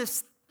have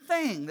this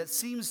thing that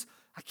seems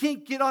I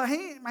can't get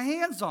my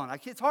hands on.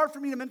 It's hard for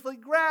me to mentally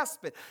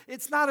grasp it.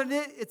 It's not an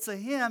it, it's a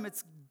him.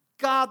 It's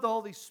God, the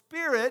Holy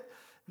Spirit.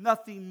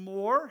 Nothing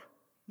more,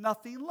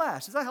 nothing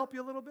less. Does that help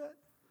you a little bit?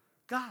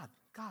 God.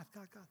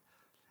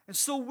 And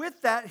so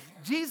with that,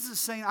 Jesus is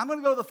saying, I'm going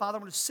to go to the Father.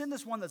 I'm going to send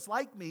this one that's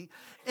like me,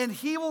 and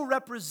he will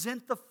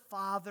represent the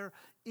Father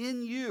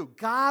in you.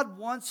 God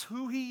wants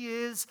who he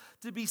is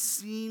to be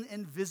seen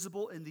and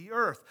visible in the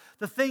earth.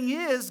 The thing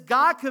is,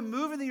 God can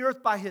move in the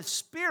earth by his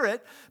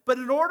Spirit, but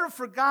in order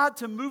for God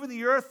to move in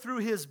the earth through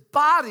his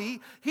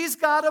body, he's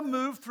got to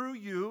move through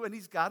you, and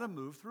he's got to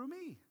move through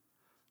me.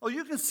 Oh,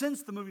 you can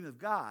sense the moving of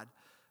God,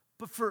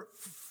 but for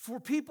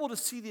people to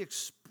see the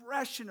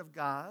expression of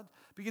God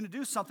begin to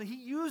do something, he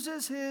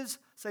uses his,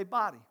 say,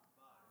 body.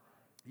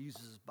 He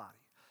uses his body.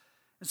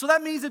 And so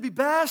that means it'd be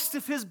best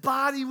if his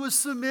body was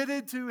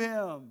submitted to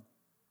him,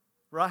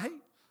 right?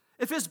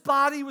 If his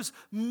body was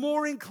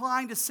more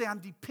inclined to say, I'm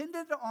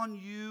dependent on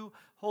you,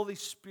 Holy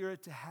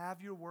Spirit, to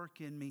have your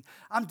work in me.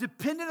 I'm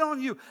dependent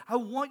on you. I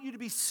want you to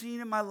be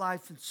seen in my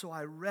life, and so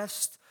I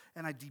rest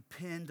and I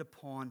depend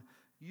upon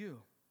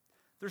you.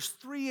 There's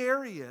 3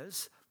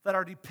 areas that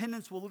our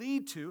dependence will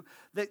lead to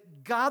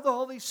that God the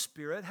Holy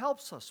Spirit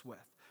helps us with.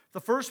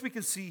 The first we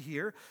can see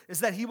here is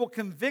that he will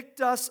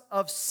convict us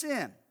of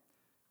sin.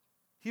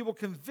 He will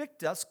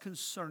convict us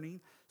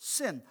concerning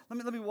sin.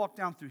 Let me walk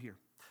down through here.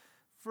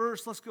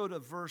 First, let's go to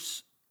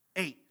verse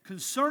 8.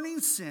 Concerning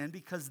sin,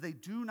 because they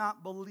do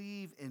not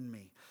believe in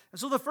me. And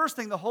so the first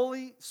thing, the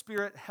Holy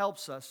Spirit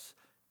helps us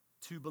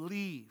to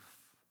believe.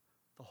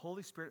 The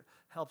Holy Spirit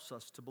helps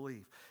us to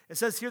believe. It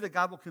says here that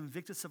God will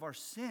convict us of our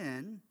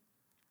sin.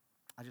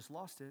 I just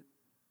lost it.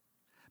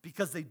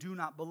 Because they do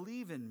not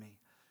believe in me.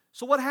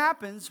 So what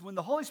happens when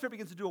the Holy Spirit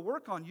begins to do a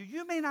work on you,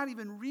 you may not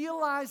even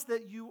realize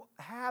that you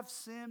have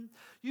sin.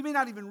 You may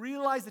not even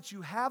realize that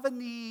you have a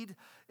need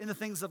in the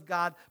things of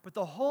God. But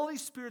the Holy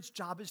Spirit's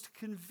job is to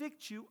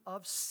convict you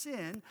of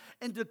sin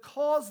and to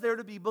cause there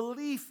to be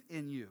belief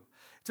in you.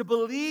 To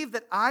believe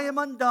that I am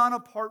undone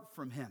apart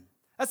from him.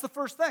 That's the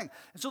first thing.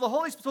 And so the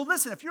Holy Spirit, so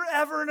listen, if you're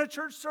ever in a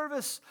church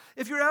service,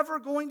 if you're ever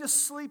going to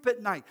sleep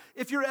at night,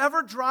 if you're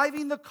ever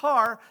driving the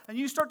car and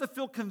you start to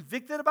feel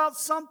convicted about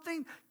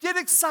something, get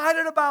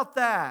excited about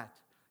that.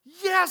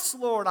 Yes,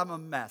 Lord, I'm a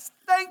mess.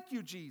 Thank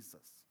you,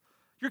 Jesus.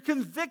 You're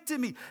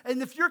convicting me.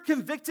 And if you're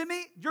convicting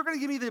me, you're going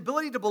to give me the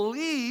ability to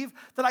believe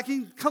that I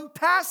can come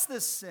past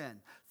this sin.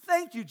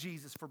 Thank you,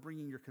 Jesus, for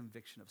bringing your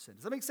conviction of sin.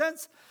 Does that make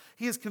sense?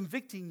 He is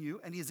convicting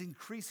you and he is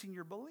increasing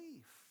your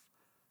belief.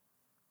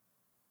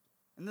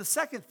 And the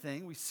second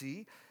thing we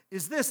see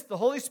is this. The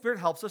Holy Spirit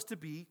helps us to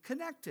be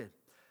connected. It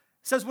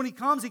says when he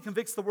comes, he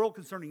convicts the world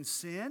concerning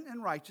sin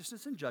and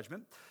righteousness and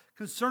judgment.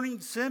 Concerning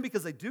sin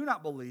because they do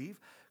not believe.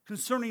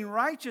 Concerning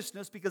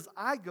righteousness because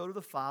I go to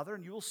the Father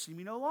and you will see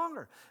me no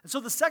longer. And so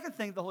the second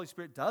thing the Holy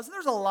Spirit does, and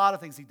there's a lot of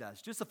things he does,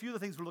 just a few of the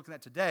things we're looking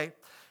at today,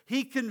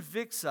 he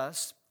convicts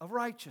us of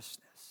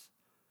righteousness.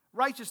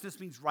 Righteousness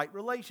means right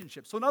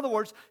relationship. So in other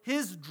words,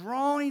 his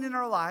drawing in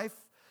our life,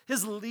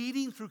 his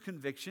leading through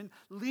conviction,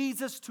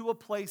 leads us to a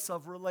place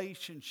of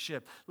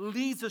relationship,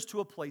 leads us to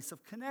a place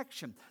of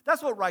connection.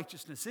 That's what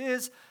righteousness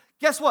is.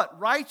 Guess what?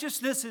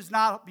 Righteousness is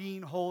not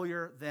being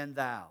holier than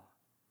thou.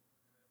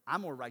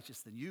 I'm more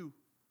righteous than you,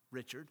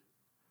 Richard.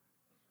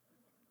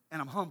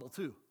 And I'm humble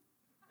too.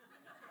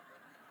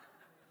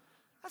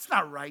 That's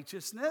not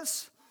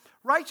righteousness.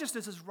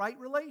 Righteousness is right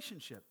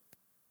relationship.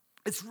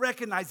 It's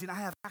recognizing I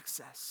have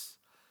access.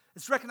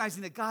 It's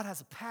recognizing that God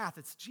has a path.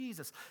 It's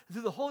Jesus. And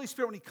through the Holy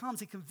Spirit, when he comes,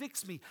 he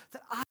convicts me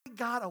that I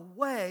got a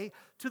way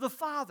to the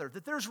Father,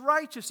 that there's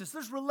righteousness,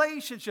 there's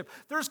relationship,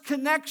 there's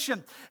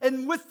connection.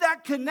 And with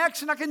that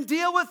connection, I can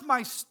deal with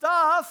my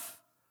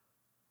stuff.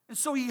 And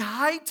so he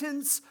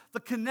heightens the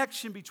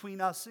connection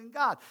between us and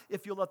God.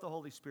 If you'll let the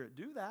Holy Spirit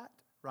do that,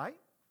 right?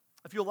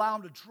 If you allow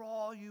him to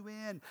draw you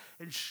in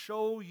and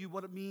show you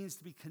what it means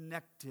to be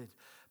connected.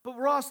 But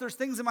Ross, there's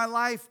things in my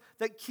life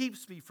that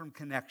keeps me from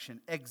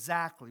connection.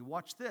 Exactly.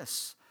 Watch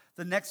this.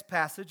 The next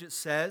passage, it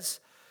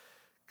says,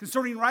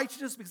 concerning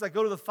righteousness, because I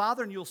go to the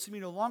Father and you'll see me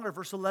no longer.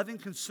 Verse 11,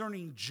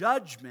 concerning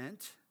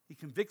judgment, he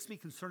convicts me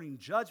concerning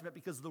judgment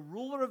because the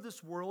ruler of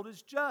this world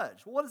is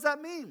judged. Well, what does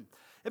that mean?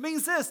 It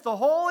means this. The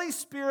Holy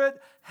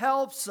Spirit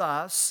helps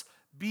us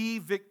be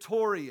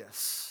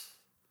victorious.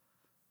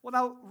 Well,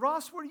 now,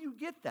 Ross, where do you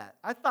get that?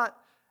 I thought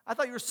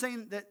you were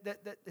saying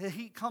that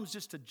he comes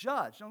just to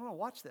judge. No,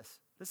 watch this.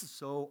 This is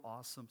so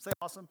awesome. Say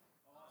awesome.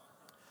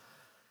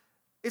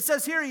 It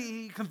says here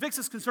he convicts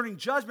us concerning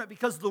judgment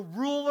because the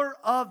ruler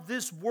of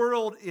this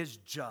world is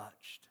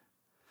judged.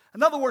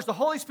 In other words, the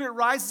Holy Spirit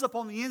rises up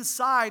on the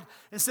inside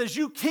and says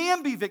you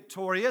can be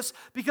victorious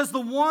because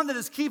the one that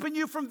is keeping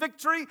you from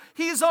victory,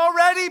 he's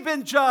already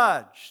been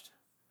judged.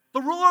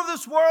 The ruler of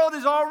this world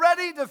is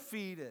already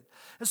defeated.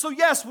 And so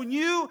yes, when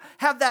you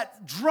have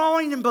that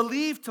drawing and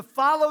belief to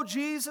follow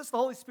Jesus, the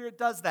Holy Spirit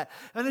does that.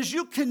 And as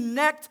you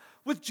connect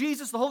with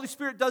Jesus, the Holy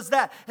Spirit does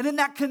that. And in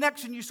that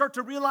connection, you start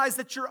to realize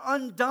that you're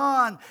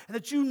undone and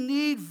that you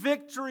need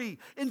victory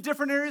in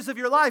different areas of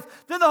your life.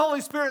 Then the Holy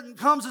Spirit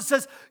comes and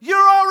says,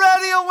 you're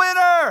already a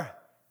winner.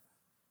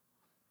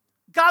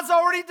 God's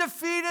already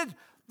defeated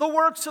the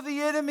works of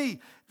the enemy.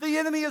 The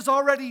enemy is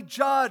already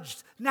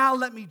judged. Now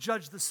let me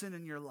judge the sin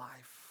in your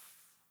life.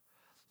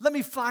 Let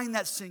me find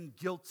that sin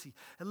guilty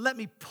and let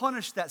me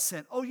punish that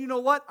sin. Oh, you know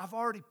what? I've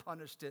already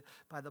punished it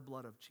by the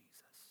blood of Jesus.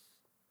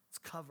 It's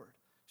covered.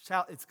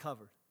 Shout, it's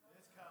covered.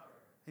 It's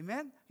covered.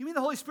 Amen? You mean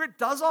the Holy Spirit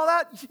does all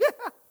that?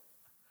 Yeah.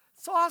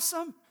 It's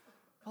awesome.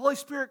 The Holy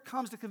Spirit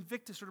comes to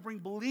convict us or to bring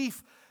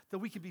belief that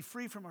we can be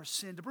free from our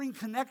sin, to bring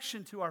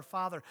connection to our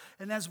Father.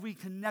 And as we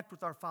connect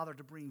with our Father,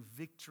 to bring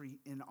victory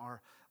in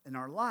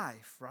our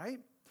life, right?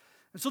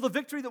 And so the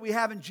victory that we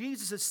have in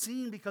Jesus is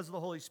seen because of the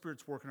Holy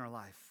Spirit's work in our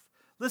life.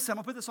 Listen, I'm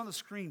going to put this on the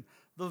screen.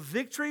 The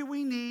victory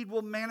we need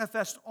will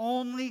manifest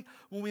only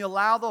when we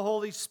allow the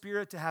Holy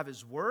Spirit to have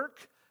his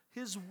work,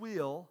 his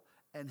will,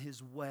 and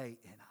his way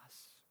in us.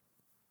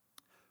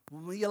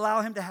 When we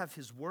allow him to have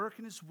his work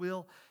and his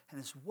will and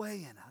his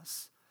way in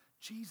us,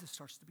 Jesus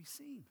starts to be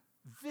seen.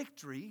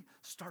 Victory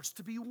starts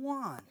to be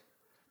won.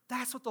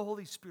 That's what the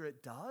Holy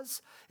Spirit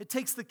does. It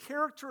takes the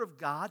character of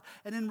God,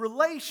 and in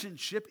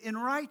relationship, in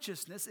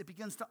righteousness, it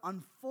begins to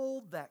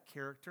unfold that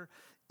character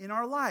in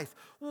our life.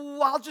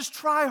 Well, I'll just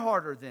try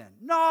harder then.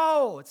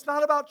 No, it's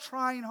not about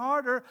trying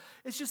harder.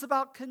 It's just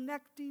about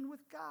connecting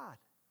with God.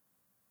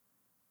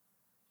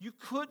 You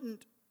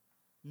couldn't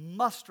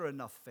muster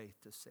enough faith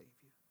to save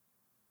you.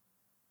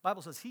 The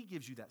Bible says he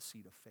gives you that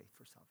seed of faith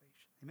for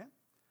salvation. Amen?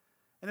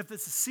 And if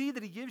it's a seed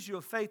that he gives you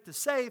of faith to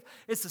save,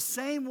 it's the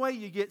same way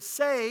you get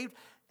saved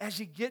as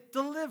you get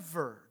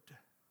delivered.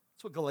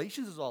 That's what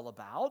Galatians is all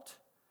about.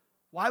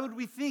 Why would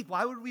we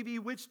be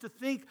bewitched to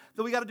think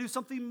that we got to do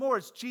something more?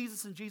 It's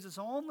Jesus and Jesus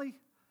only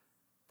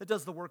that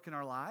does the work in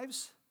our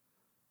lives.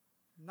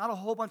 Not a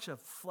whole bunch of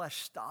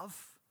flesh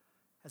stuff.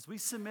 As we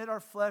submit our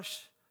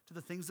flesh to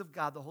the things of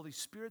God, the Holy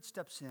Spirit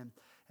steps in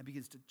and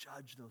begins to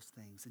judge those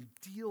things and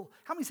deal.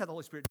 How many's had the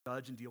Holy Spirit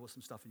judge and deal with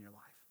some stuff in your life?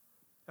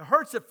 It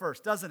hurts at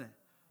first, doesn't it?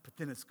 But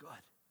then it's good.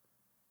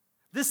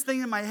 This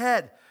thing in my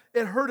head,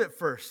 it hurt at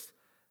first.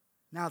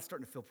 Now it's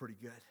starting to feel pretty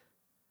good.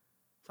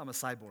 So I'm a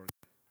cyborg.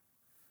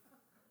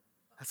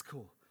 That's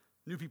cool.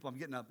 New people, I'm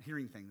getting a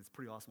hearing thing. That's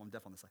pretty awesome. I'm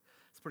deaf on this side.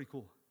 It's pretty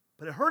cool.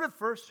 But it hurt at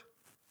first.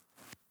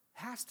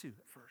 Has to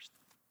at first.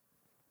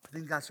 But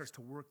then God starts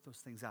to work those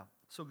things out.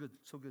 So good,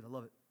 so good. I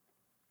love it.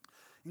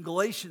 In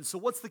Galatians, so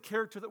what's the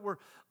character that we're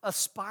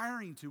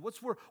aspiring to?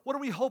 What are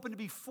we hoping to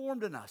be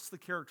formed in us? The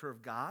character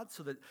of God,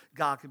 so that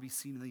God can be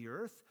seen in the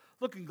earth.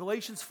 Look in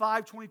Galatians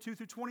 5:22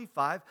 through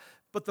 25.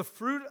 But the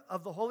fruit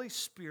of the Holy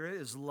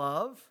Spirit is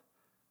love,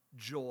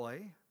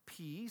 joy,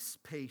 peace,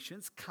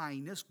 patience,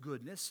 kindness,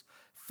 goodness,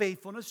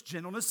 faithfulness,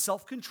 gentleness,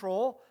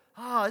 self-control.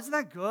 Isn't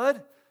that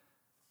good?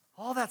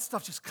 All that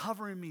stuff just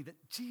covering me that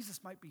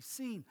Jesus might be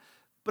seen.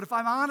 But if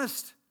I'm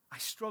honest, I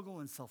struggle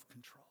in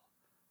self-control.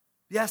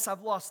 Yes,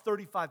 I've lost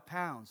 35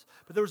 pounds,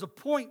 but there was a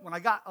point when I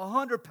got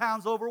 100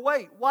 pounds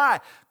overweight. Why?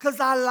 Because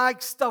I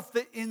like stuff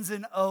that ends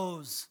in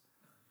O's.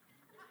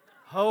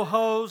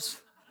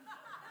 Ho-hos,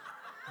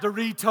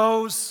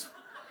 Doritos,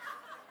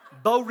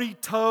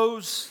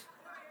 burritos,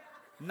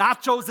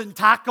 nachos and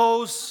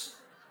tacos,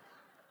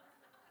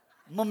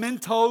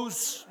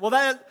 mementos. Well,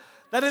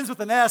 that ends with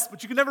an S,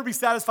 but you can never be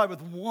satisfied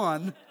with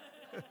one.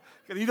 You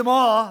can eat them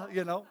all,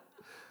 you know.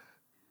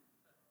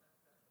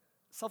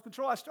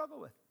 Self-control I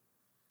struggle with.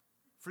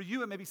 For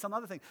you, it may be some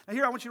other thing. Now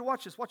here, I want you to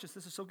watch this. Watch this.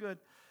 This is so good.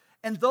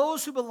 And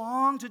those who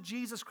belong to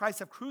Jesus Christ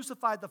have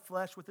crucified the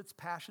flesh with its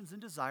passions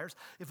and desires.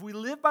 If we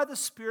live by the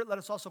Spirit, let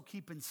us also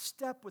keep in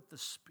step with the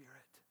Spirit.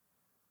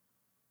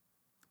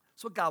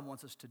 That's what God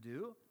wants us to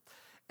do.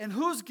 And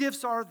whose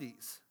gifts are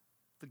these?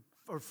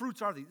 Or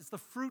fruits are these? It's the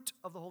fruit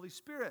of the Holy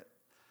Spirit.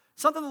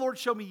 Something the Lord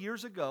showed me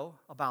years ago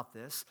about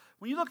this.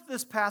 When you look at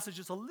this passage,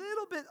 it's a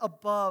little bit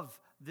above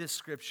this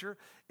scripture.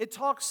 It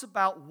talks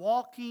about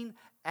walking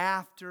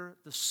after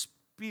the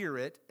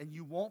Spirit, and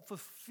you won't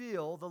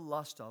fulfill the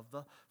lust of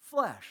the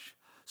flesh.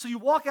 So you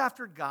walk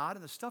after God,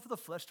 and the stuff of the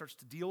flesh starts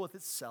to deal with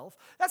itself.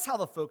 That's how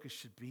the focus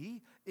should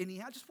be.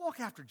 Anyhow, just walk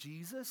after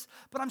Jesus.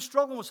 But I'm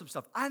struggling with some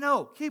stuff. I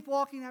know. Keep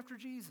walking after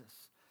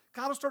Jesus.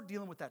 God will start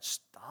dealing with that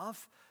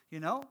stuff,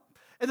 you know.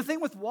 And the thing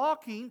with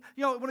walking,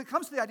 you know, when it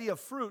comes to the idea of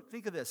fruit,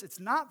 think of this. It's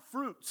not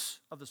fruits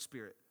of the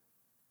Spirit.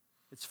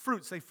 It's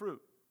fruit. Say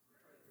fruit.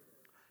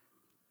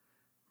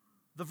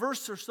 The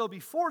verse or so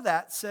before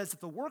that says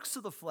that the works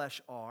of the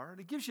flesh are, and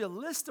it gives you a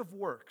list of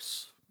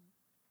works.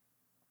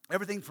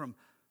 Everything from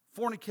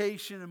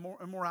fornication and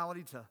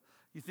immorality to,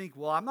 you think,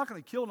 well, I'm not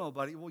going to kill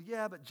nobody. Well,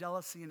 yeah, but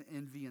jealousy and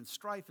envy and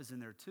strife is in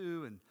there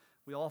too, and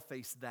we all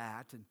face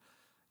that. And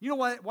you know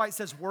why it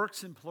says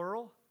works in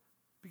plural?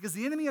 Because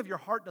the enemy of your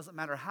heart, doesn't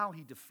matter how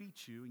he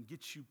defeats you and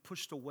gets you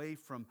pushed away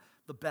from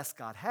the best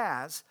God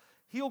has,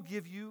 he'll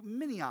give you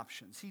many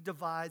options. He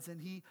divides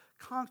and he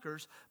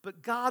conquers,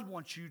 but God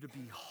wants you to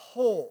be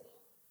whole.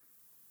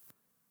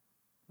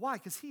 Why?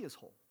 Because he is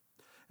whole.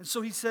 And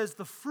so he says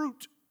the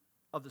fruit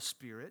of the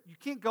Spirit, you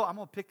can't go, I'm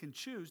going to pick and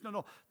choose.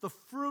 No. The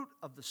fruit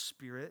of the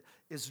Spirit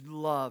is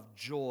love,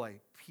 joy,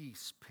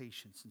 peace,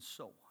 patience, and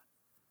so on.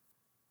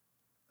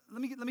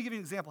 Let me give you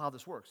an example of how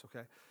this works,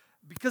 okay?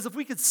 Because if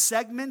we could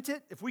segment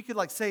it, if we could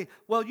like say,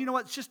 well, you know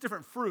what, it's just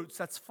different fruits,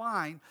 that's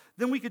fine,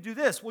 then we could do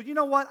this. Well, you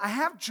know what, I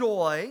have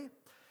joy,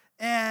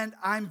 and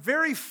I'm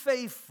very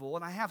faithful,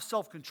 and I have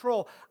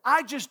self-control.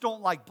 I just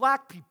don't like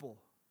black people.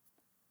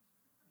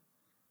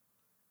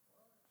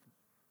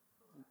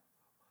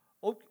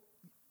 Okay.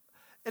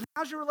 And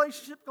how's your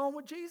relationship going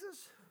with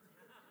Jesus?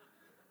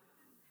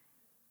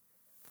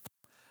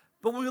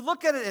 But when we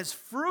look at it as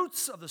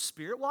fruits of the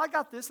Spirit, well, I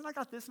got this, and I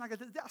got this, and I got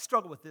this. I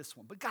struggle with this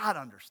one, but God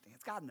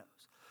understands. God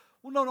knows.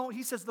 Well, no,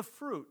 he says the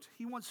fruit.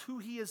 He wants who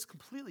he is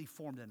completely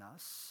formed in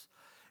us.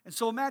 And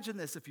so imagine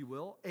this, if you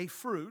will, a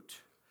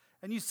fruit.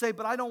 And you say,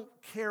 but I don't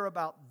care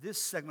about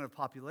this segment of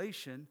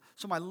population,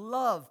 so my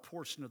love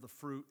portion of the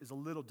fruit is a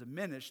little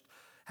diminished.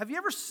 Have you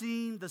ever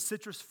seen the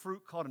citrus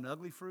fruit called an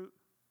ugly fruit?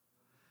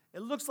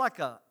 It looks like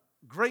a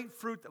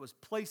grapefruit that was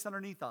placed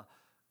underneath a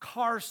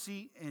car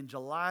seat in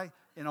July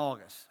and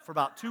August for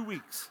about 2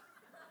 weeks.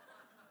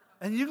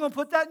 And you're going to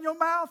put that in your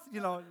mouth?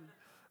 You know,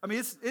 I mean,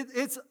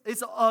 it's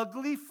an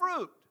ugly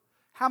fruit.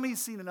 How many have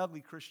seen an ugly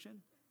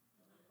Christian?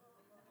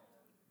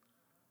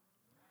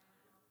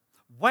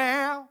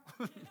 Well,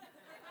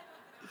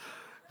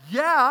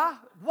 yeah.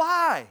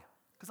 Why?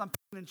 Because I'm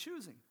picking and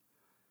choosing.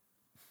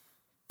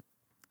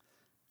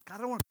 God, I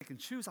don't want to pick and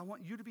choose. I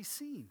want you to be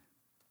seen.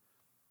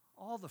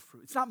 All the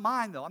fruit. It's not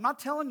mine, though. I'm not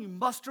telling you,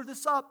 muster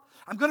this up.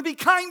 I'm going to be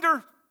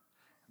kinder.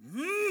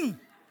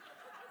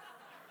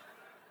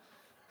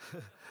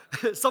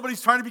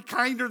 Somebody's trying to be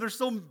kinder. They're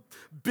so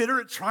bitter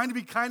at trying to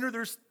be kinder.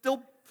 They're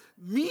still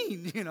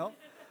mean, you know.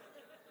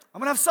 I'm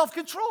going to have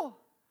self-control,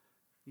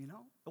 you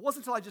know. It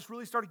wasn't until I just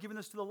really started giving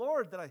this to the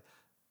Lord that I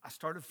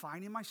started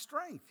finding my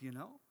strength, you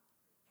know.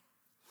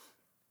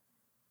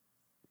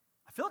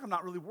 I feel like I'm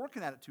not really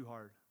working at it too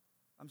hard.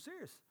 I'm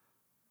serious.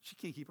 She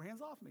can't keep her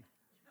hands off me.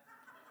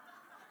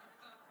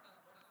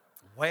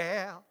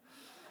 Well,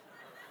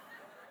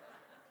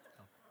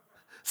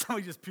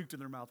 somebody just puked in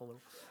their mouth a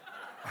little.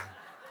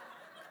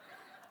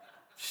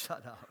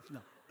 Shut up. No.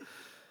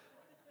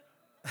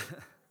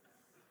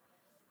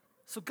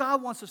 So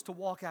God wants us to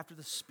walk after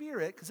the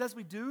Spirit, because as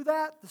we do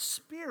that, the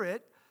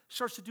Spirit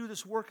starts to do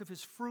this work of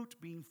his fruit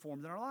being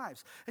formed in our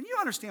lives. And you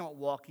understand what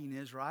walking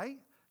is, right?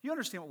 You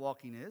understand what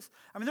walking is.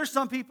 I mean, there's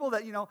some people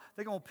that, you know,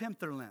 they're going to pimp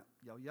their limp.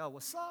 Yo,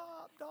 what's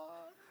up, dog?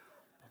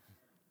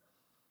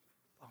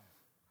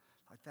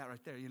 Like that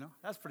right there, you know?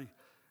 It's pretty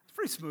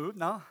smooth,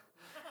 no?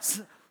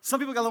 Some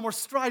people got a little more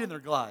stride in their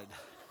glide.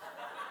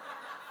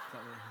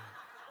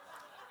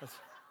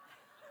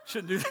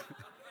 Shouldn't do that.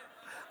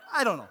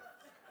 I don't know.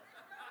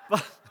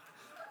 But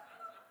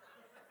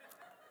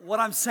what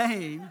I'm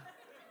saying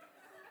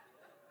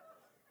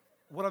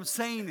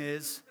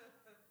is,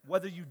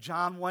 whether you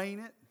John Wayne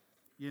it,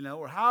 you know,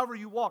 or however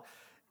you walk,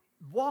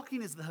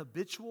 walking is the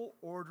habitual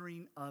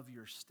ordering of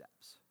your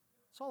steps.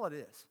 That's all it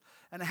is.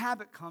 And a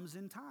habit comes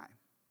in time.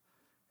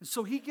 And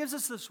so he gives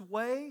us this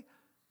way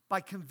by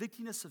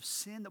convicting us of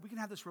sin, that we can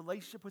have this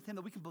relationship with him,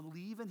 that we can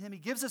believe in him. He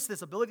gives us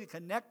this ability to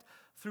connect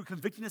through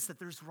convicting us that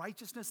there's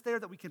righteousness there,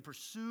 that we can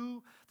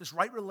pursue this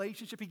right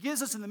relationship. He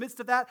gives us in the midst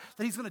of that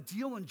he's going to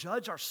deal and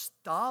judge our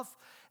stuff.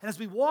 And as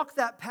we walk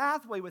that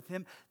pathway with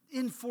him,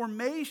 in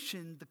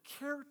formation, the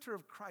character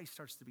of Christ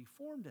starts to be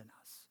formed in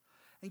us.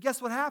 And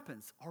guess what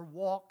happens? Our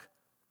walk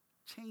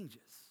changes.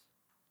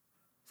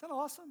 Is that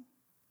awesome?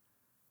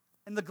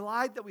 And the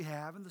glide that we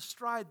have and the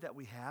stride that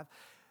we have,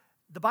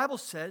 the Bible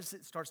says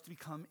it starts to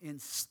become in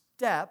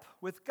step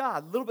with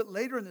God. A little bit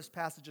later in this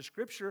passage of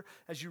Scripture,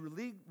 as you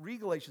read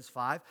Galatians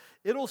 5,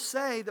 it'll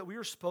say that we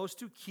are supposed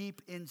to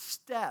keep in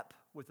step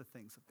with the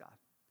things of God.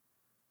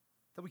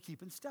 That we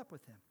keep in step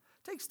with him.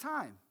 It takes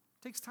time.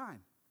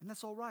 And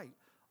that's all right.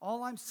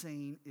 All I'm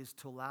saying is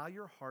to allow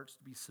your hearts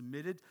to be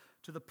submitted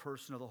to the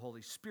person of the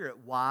Holy Spirit.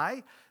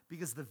 Why?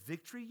 Because the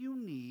victory you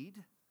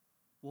need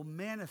will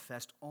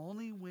manifest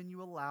only when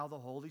you allow the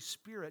Holy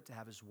Spirit to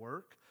have his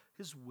work,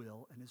 his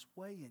will, and his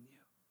way in you.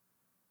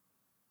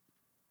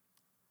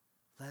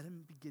 Let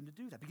him begin to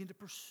do that. Begin to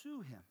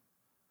pursue him.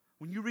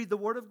 When you read the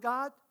Word of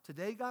God,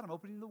 today, God, I'm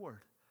opening the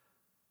Word.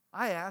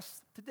 I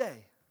ask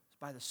today,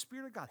 by the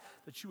Spirit of God,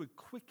 that you would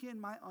quicken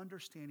my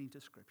understanding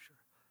to Scripture.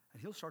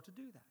 And he'll start to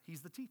do that.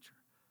 He's the teacher.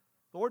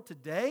 Lord,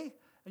 today,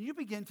 and you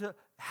begin to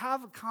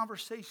have a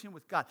conversation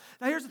with God.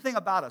 Now, here's the thing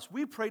about us.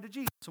 We pray to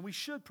Jesus, and we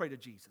should pray to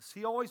Jesus.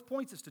 He always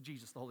points us to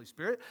Jesus, the Holy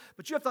Spirit.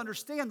 But you have to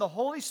understand, the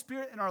Holy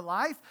Spirit in our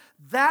life,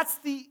 that's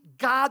the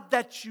God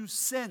that you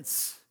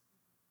sense.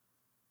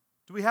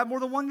 Do we have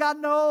more than one God?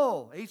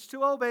 No.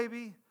 H2O,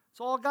 baby.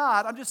 It's all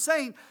God. I'm just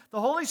saying,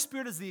 the Holy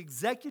Spirit is the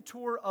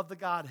executor of the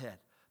Godhead,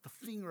 the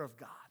finger of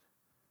God.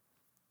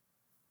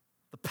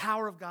 The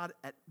power of God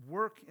at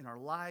work in our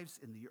lives,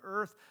 in the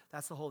earth,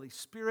 that's the Holy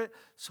Spirit.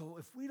 So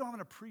if we don't have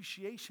an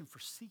appreciation for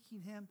seeking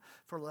him,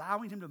 for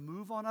allowing him to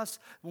move on us,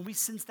 when we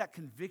sense that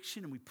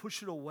conviction and we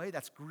push it away,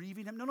 that's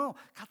grieving him. No.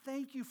 God,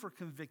 thank you for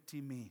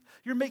convicting me.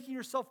 You're making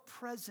yourself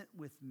present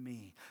with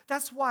me.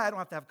 That's why I don't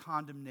have to have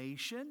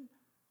condemnation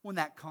when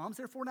that comes.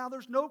 Therefore, now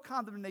there's no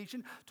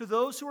condemnation to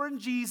those who are in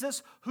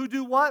Jesus who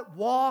do what?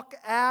 Walk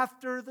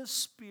after the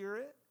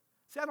Spirit.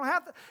 See, I don't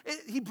have to.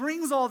 He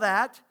brings all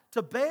that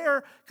to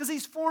bear because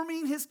he's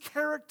forming his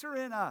character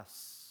in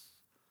us.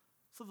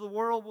 So the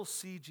world will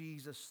see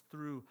Jesus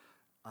through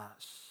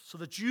us. So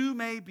that you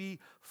may be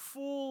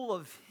full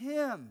of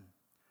him.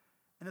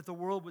 And that the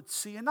world would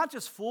see, and not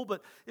just full,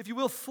 but if you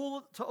will,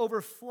 full to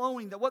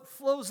overflowing, that what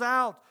flows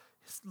out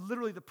is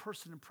literally the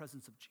person and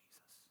presence of Jesus.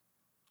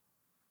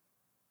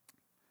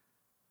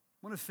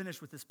 I want to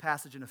finish with this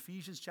passage in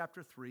Ephesians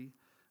chapter 3,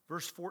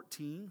 verse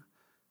 14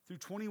 through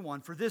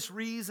 21. For this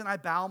reason I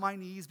bow my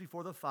knees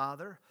before the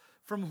Father,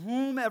 from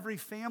whom every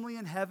family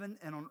in heaven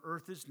and on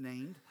earth is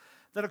named,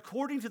 that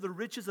according to the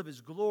riches of his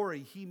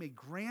glory he may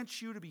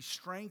grant you to be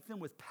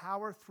strengthened with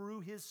power through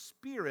his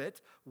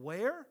Spirit.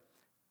 Where?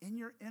 In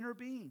your inner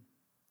being.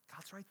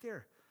 God's right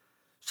there.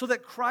 So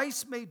that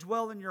Christ may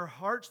dwell in your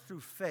hearts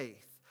through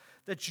faith,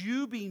 that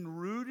you, being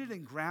rooted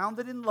and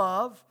grounded in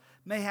love,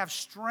 may have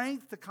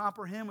strength to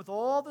comprehend with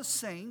all the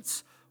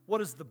saints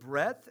what is the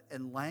breadth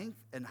and length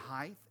and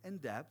height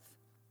and depth.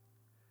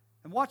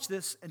 And watch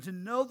this, and to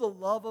know the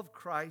love of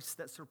Christ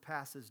that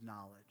surpasses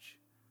knowledge,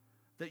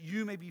 that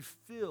you may be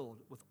filled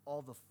with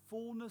all the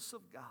fullness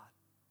of God.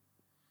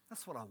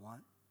 That's what I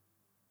want.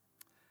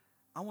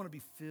 I want to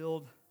be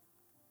filled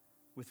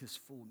with his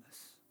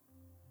fullness.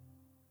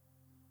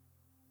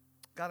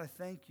 God, I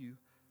thank you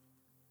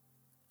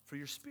for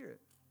your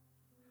Spirit.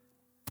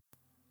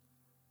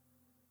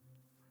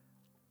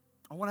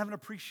 I want to have an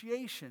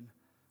appreciation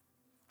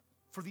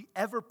for the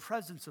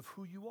ever-presence of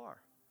who you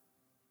are.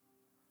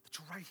 That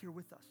you're right here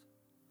with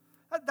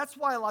us. That's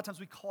why a lot of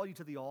times we call you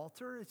to the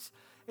altar.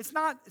 It's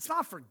not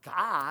for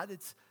God.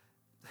 It's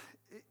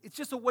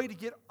just a way to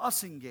get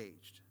us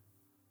engaged.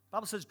 The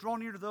Bible says, draw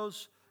near to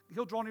those,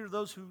 he'll draw near to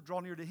those who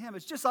draw near to him.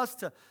 It's just us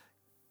to,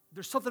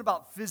 there's something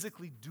about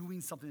physically doing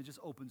something that just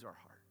opens our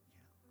heart.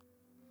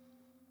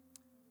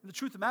 And the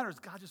truth of the matter is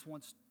God just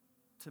wants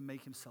to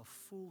make himself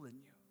full in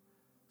you.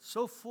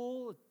 So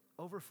full it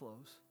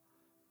overflows,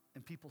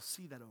 and people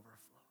see that overflow.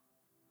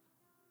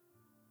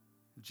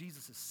 And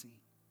Jesus is seen.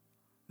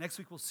 Next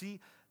week we'll see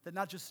that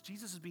not just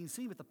Jesus is being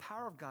seen, but the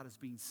power of God is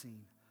being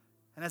seen.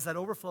 And as that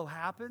overflow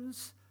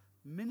happens,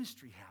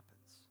 ministry happens.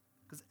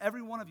 Because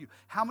every one of you,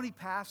 how many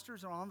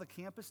pastors are on the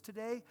campus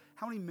today?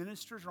 How many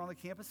ministers are on the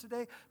campus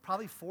today?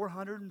 Probably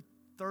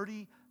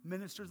 430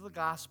 ministers of the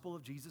gospel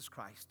of Jesus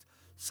Christ.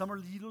 Some are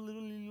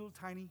little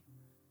tiny.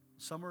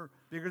 Some are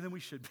bigger than we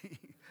should be.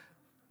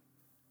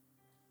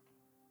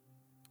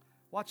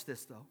 Watch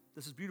this, though.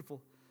 This is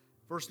beautiful.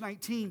 Verse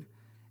 19.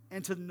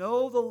 And to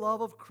know the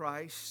love of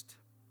Christ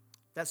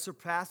that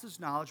surpasses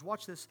knowledge,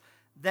 watch this,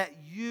 that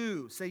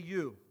you, say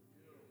you,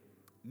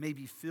 may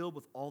be filled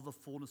with all the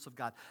fullness of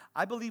God.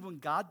 I believe when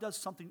God does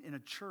something in a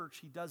church,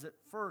 he does it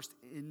first,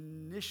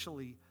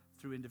 initially,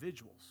 through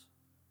individuals.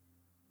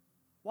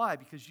 Why?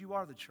 Because you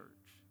are the church.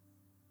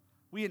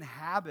 We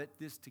inhabit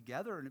this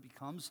together, and it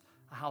becomes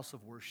a house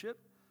of worship.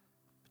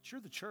 But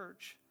you're the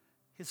church.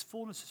 His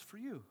fullness is for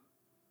you.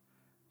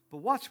 But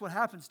watch what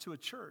happens to a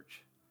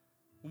church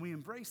when we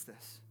embrace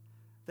this.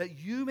 That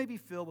you may be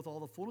filled with all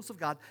the fullness of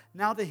God.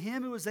 Now to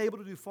Him who is able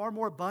to do far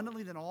more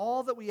abundantly than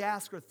all that we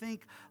ask or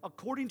think,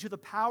 according to the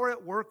power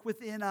at work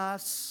within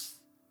us.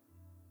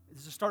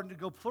 This is starting to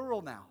go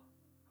plural now,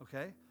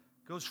 okay?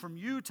 Goes from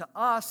you to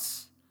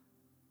us.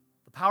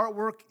 The power at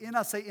work in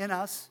us, say in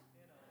us.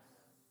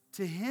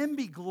 To Him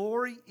be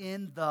glory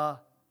in the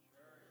church.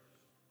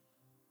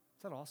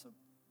 Is that awesome?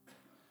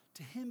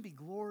 To Him be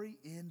glory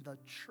in the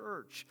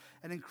church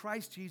and in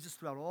Christ Jesus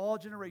throughout all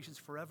generations,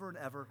 forever and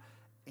ever.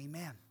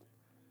 Amen.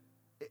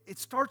 It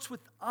starts with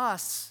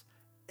us,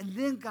 and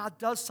then God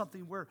does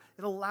something where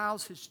it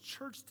allows His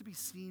church to be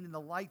seen in the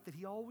light that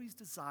He always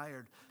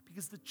desired,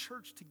 because the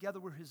church together,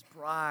 we're His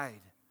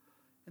bride,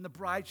 and the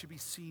bride should be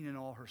seen in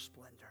all her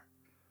splendor.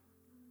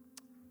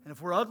 And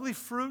if we're ugly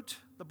fruit,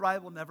 the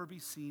bride will never be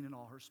seen in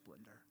all her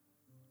splendor.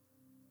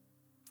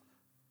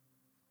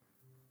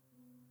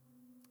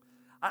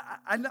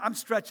 I'm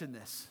stretching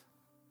this.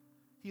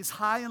 He is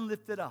high and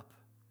lifted up,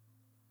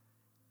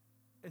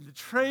 and the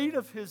train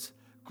of His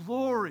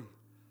glory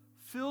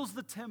fills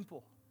the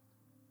temple.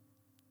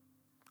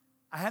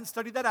 I hadn't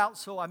studied that out,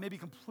 so I may be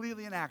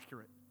completely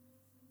inaccurate.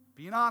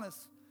 Being honest,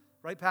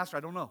 right, Pastor?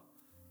 I don't know.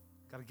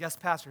 Got a guest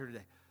pastor here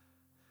today.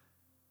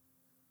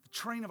 The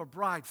train of a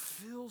bride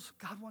fills,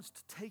 God wants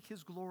to take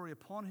His glory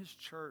upon His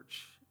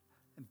church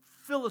and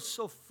fill us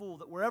so full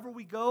that wherever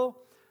we go,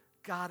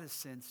 God is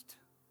sensed.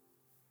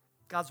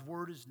 God's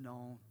word is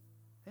known.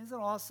 Isn't that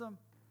awesome?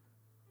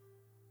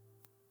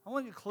 I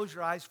want you to close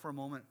your eyes for a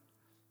moment.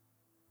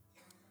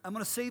 I'm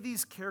going to say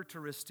these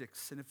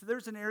characteristics, and if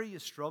there's an area you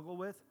struggle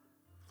with,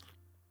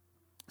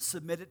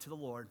 submit it to the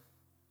Lord.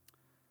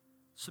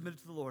 Submit it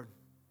to the Lord.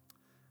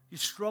 You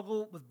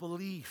struggle with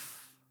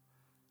belief.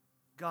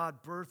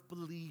 God, birth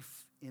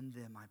belief in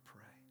them, I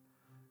pray.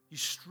 You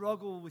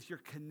struggle with your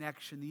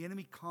connection. The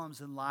enemy comes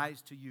and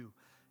lies to you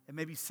and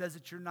maybe says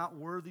that you're not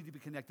worthy to be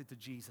connected to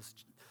Jesus.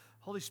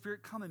 Holy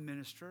Spirit, come and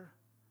minister.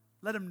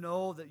 Let him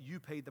know that you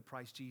paid the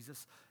price,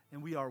 Jesus,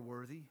 and we are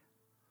worthy.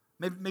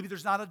 Maybe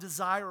there's not a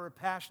desire or a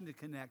passion to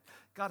connect.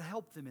 God,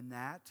 help them in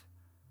that.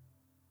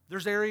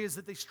 There's areas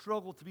that they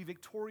struggle to be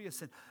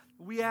victorious in.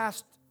 We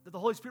asked that the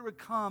Holy Spirit would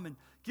come and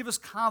give us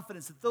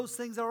confidence that those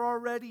things are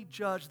already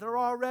judged. They're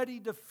already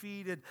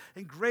defeated.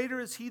 And greater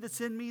is He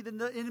that's in me than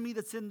the enemy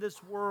that's in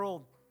this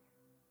world.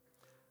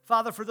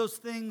 Father, for those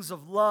things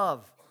of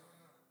love,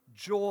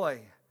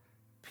 joy,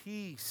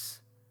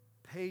 peace,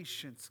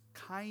 patience,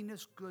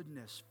 kindness,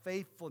 goodness,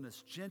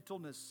 faithfulness,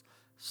 gentleness,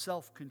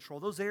 self-control,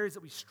 those areas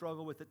that we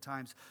struggle with at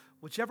times,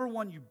 whichever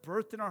one you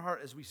birthed in our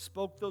heart as we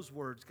spoke those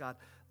words, God,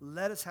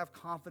 let us have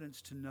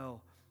confidence to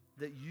know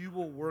that you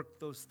will work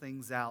those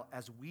things out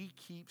as we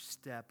keep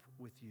step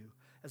with you,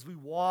 as we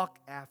walk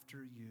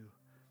after you.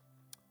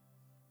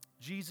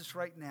 Jesus,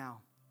 right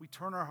now, we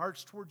turn our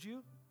hearts towards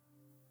you,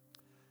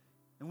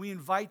 and we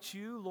invite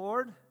you,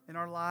 Lord, in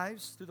our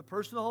lives, through the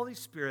person of the Holy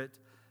Spirit,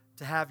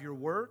 to have your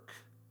work,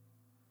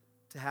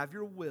 to have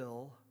your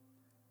will,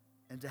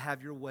 and to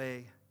have your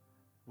way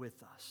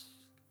with us.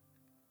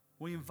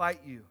 We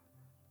invite you,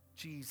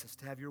 Jesus,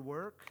 to have your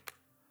work,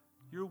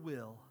 your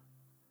will,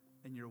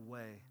 and your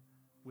way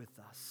with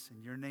us.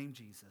 In your name,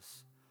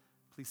 Jesus,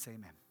 please say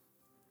amen.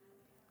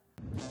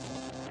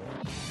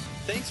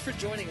 Thanks for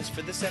joining us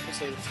for this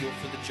episode of Fuel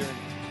for the Journey.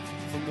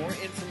 For more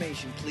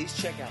information, please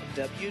check out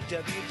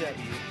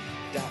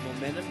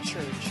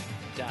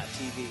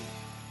www.momentumchurch.tv.